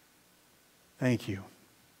 Thank you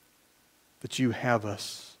that you have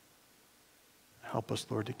us. Help us,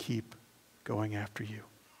 Lord, to keep going after you.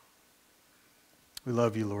 We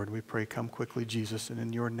love you, Lord. We pray, come quickly, Jesus, and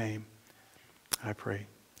in your name I pray.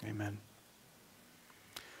 Amen.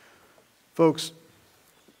 Folks,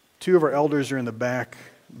 two of our elders are in the back,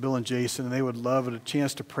 Bill and Jason, and they would love a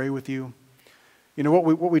chance to pray with you. You know,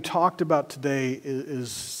 what we talked about today is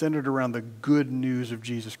centered around the good news of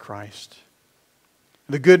Jesus Christ.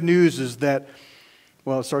 The good news is that,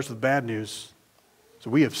 well, it starts with bad news. So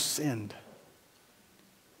we have sinned.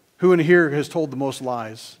 Who in here has told the most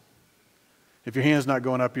lies? If your hand's not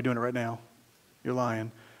going up, you're doing it right now. You're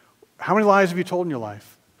lying. How many lies have you told in your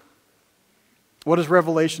life? What does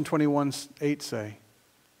Revelation 21:8 say?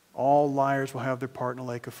 All liars will have their part in the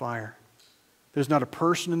lake of fire. There's not a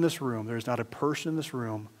person in this room, who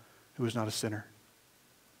is not a sinner.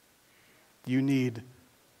 You need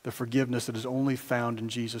the forgiveness that is only found in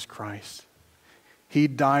Jesus Christ. He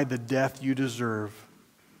died the death you deserve,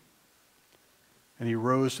 and he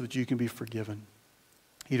rose so that you can be forgiven.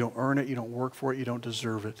 You don't earn it, you don't work for it, you don't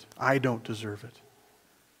deserve it. I don't deserve it.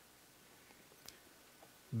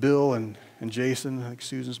 Bill and Jason, I think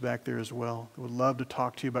Susan's back there as well, would love to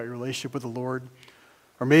talk to you about your relationship with the Lord.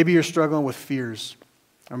 Or maybe you're struggling with fears.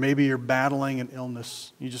 Or maybe you're battling an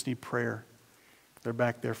illness. You just need prayer. They're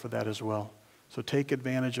back there for that as well. So take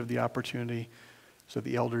advantage of the opportunity so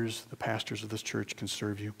the elders, the pastors of this church can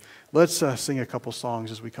serve you. Let's sing a couple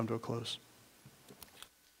songs as we come to a close.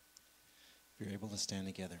 If you're able to stand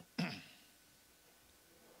together.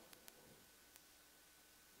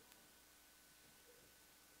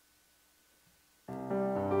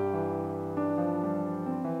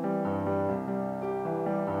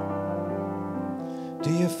 Do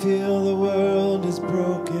you feel the world is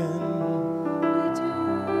broken?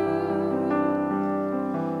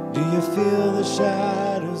 Do you feel the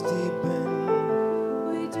shadows deepen?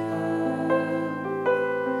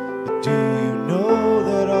 But do you know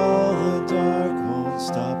that all the dark won't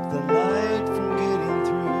stop the light from getting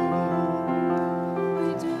through?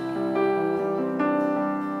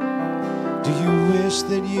 Do you wish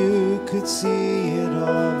that you could see it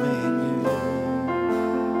all made new?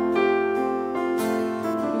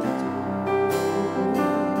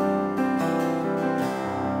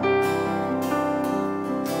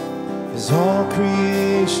 Is all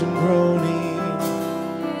creation groaning?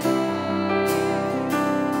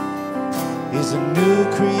 Is a new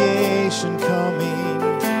creation coming?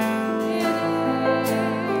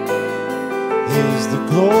 Is the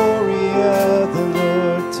glory of the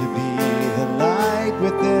Lord to be the light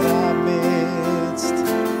within our midst?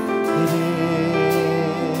 It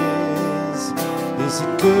is. Is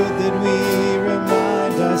it good that we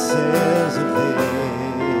remind ourselves of this?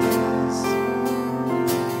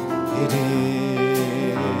 It is.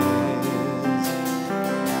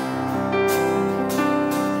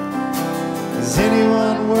 Is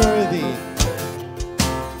anyone worthy?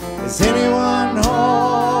 Is anyone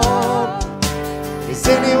whole? Is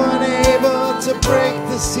anyone able to break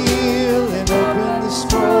the seal and open the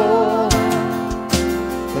scroll?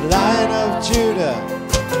 The Lion of Judah,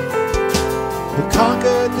 who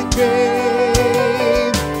conquered the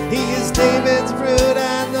grave, he is David's root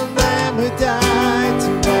died to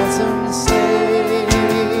ransom the slave.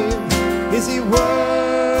 Is he worthy?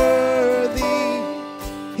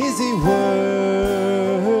 Is he worthy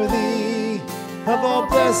of all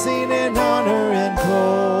blessing and honor and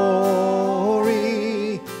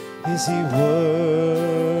glory? Is he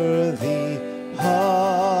worthy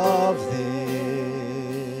of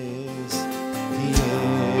this? He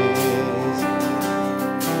is.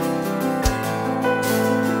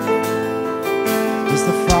 Does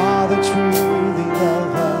the Father truly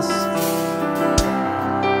love us?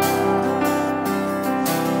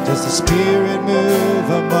 Does the Spirit move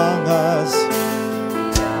among us?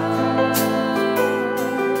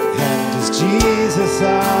 And does Jesus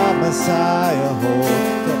our Messiah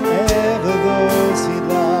hold forever those he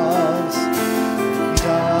loves? He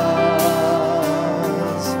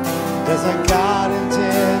does. Does our God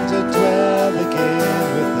intend to dwell again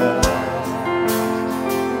with us?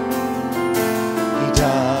 He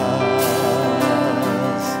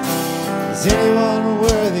does. Is anyone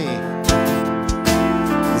worthy?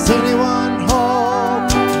 Is anyone whole?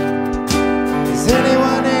 Is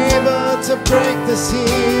anyone able to break the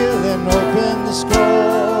seal and open the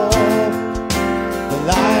scroll? The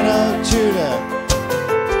Lion of Judah,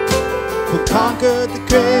 who conquered the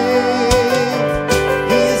grave.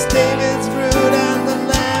 He is David's root and the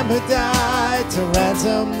Lamb who died to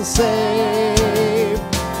ransom the slave.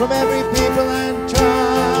 From every people and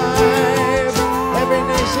tribe, every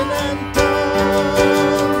nation and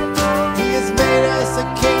tongue, he has made us a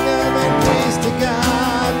kingdom and priest to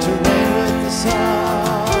God, to reign with the Son.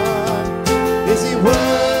 Is he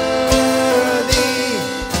worthy?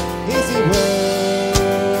 Is he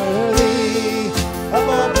worthy of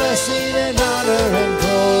all blessing and honor and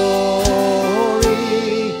glory?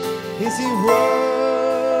 Is he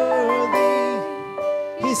worthy?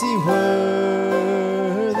 Is he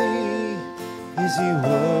worthy? Is he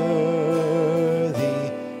worthy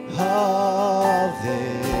of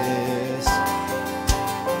this?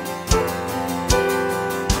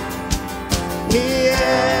 He is.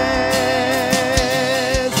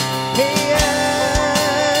 He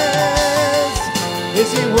is. Is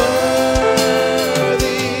he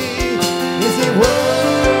worthy? Is he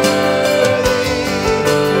worthy?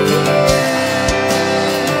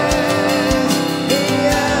 He is.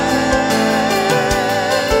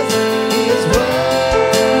 He is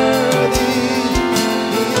worthy.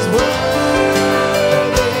 He is worthy.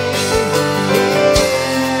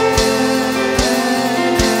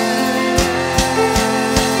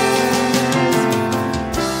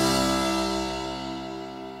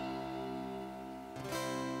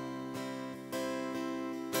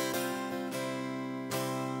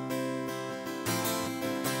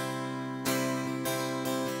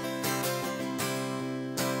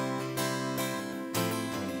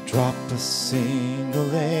 Drop a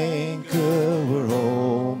single anchor, we're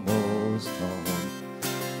almost home.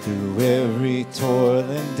 Through every toil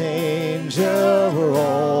and danger, we're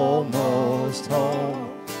almost home.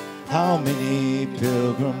 How many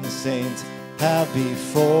pilgrim saints have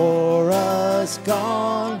before us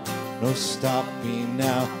gone? No stopping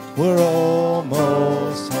now, we're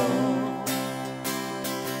almost home.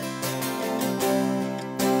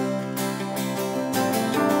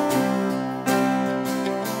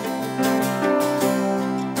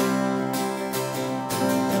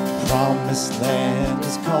 Promised land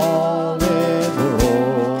is calling, we're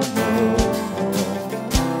almost home.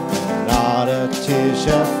 Not a tear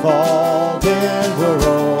shall fall, then we're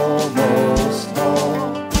almost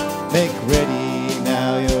home. Make ready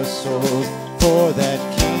now your souls for that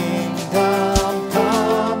kingdom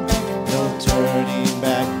come. No turning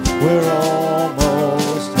back, we're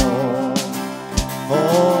almost home.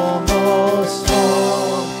 Almost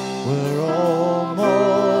home, we're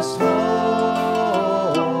almost home.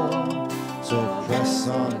 So press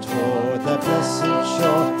on toward that blessed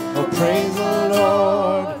shore. Oh, praise the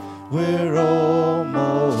Lord, we're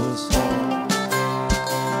almost home.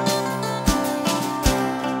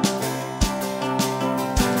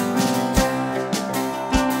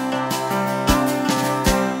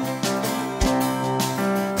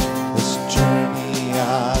 Let's journey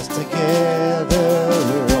us together,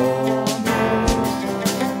 we're almost home.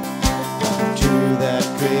 To that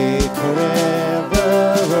great forever,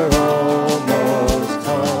 we're almost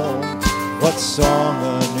home. What song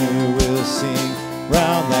anew we'll sing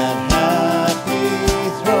round that happy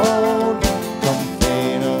throne? Come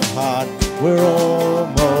faint of heart, we're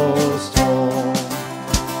almost home.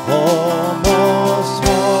 Almost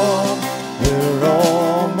home, we're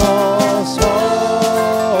almost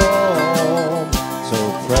home. So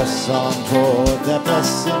press on toward that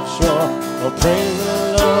blessed shore. Oh, praise the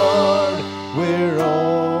Lord, we're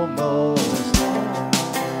almost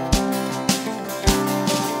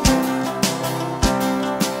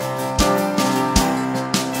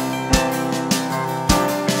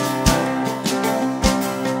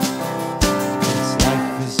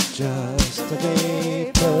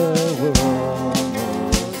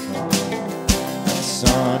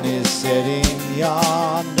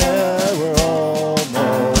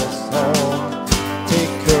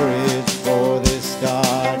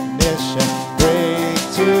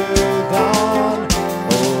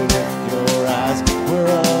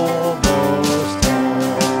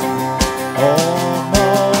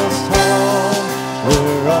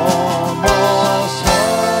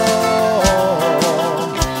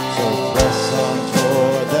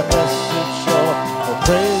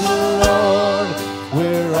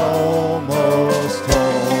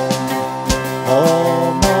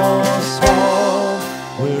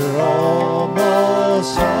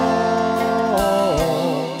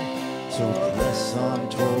press on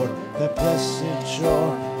toward the blessed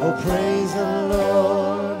shore. Oh, praise the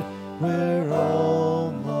Lord, we're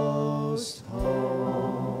almost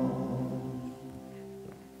home.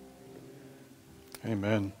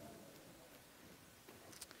 Amen.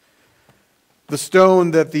 The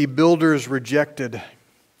stone that the builders rejected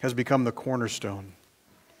has become the cornerstone,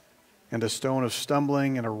 and a stone of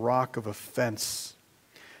stumbling and a rock of offense.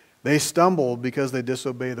 They stumbled because they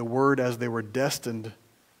disobeyed the word as they were destined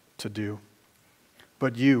to do.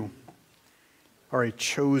 But you are a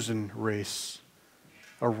chosen race,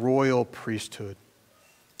 a royal priesthood,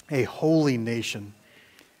 a holy nation,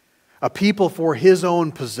 a people for his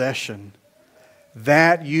own possession,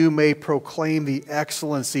 that you may proclaim the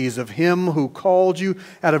excellencies of him who called you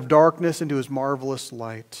out of darkness into his marvelous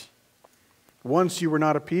light. Once you were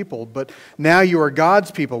not a people, but now you are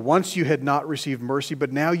God's people. Once you had not received mercy,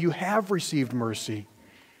 but now you have received mercy.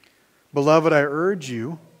 Beloved, I urge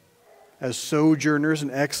you, as sojourners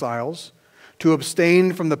and exiles, to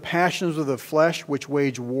abstain from the passions of the flesh which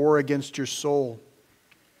wage war against your soul.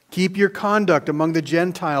 Keep your conduct among the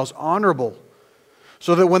Gentiles honorable,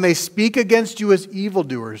 so that when they speak against you as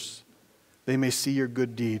evildoers, they may see your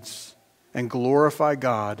good deeds and glorify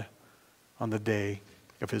God on the day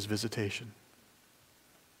of his visitation.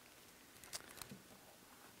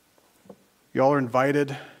 Y'all are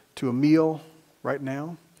invited to a meal right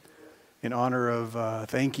now in honor of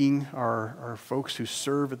thanking our folks who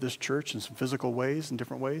serve at this church in some physical ways, in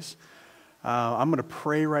different ways. I'm going to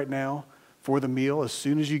pray right now for the meal. As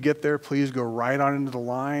soon as you get there, please go right on into the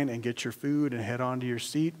line and get your food and head on to your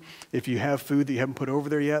seat. If you have food that you haven't put over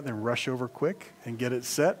there yet, then rush over quick and get it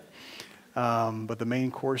set. But the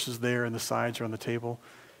main course is there and the sides are on the table.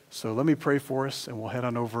 So let me pray for us and we'll head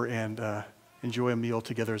on over and enjoy a meal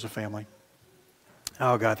together as a family.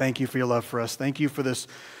 Oh God, thank you for your love for us. Thank you for this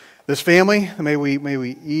family. May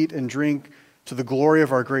we eat and drink to the glory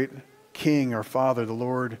of our great King, our Father, the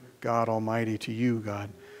Lord God Almighty, to you, God.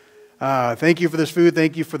 Thank you for this food.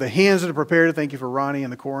 Thank you for the hands that have prepared it. Thank you for Ronnie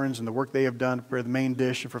and the Corns and the work they have done to prepare the main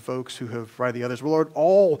dish, and for folks who have provided the others. Well, Lord,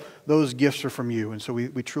 all those gifts are from you, and so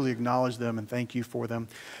we truly acknowledge them and thank you for them.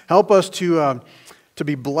 Help us to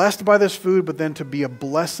be blessed by this food, but then to be a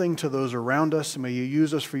blessing to those around us. And may you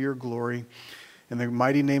use us for your glory. In the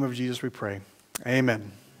mighty name of Jesus we pray.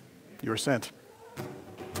 Amen. You are sent.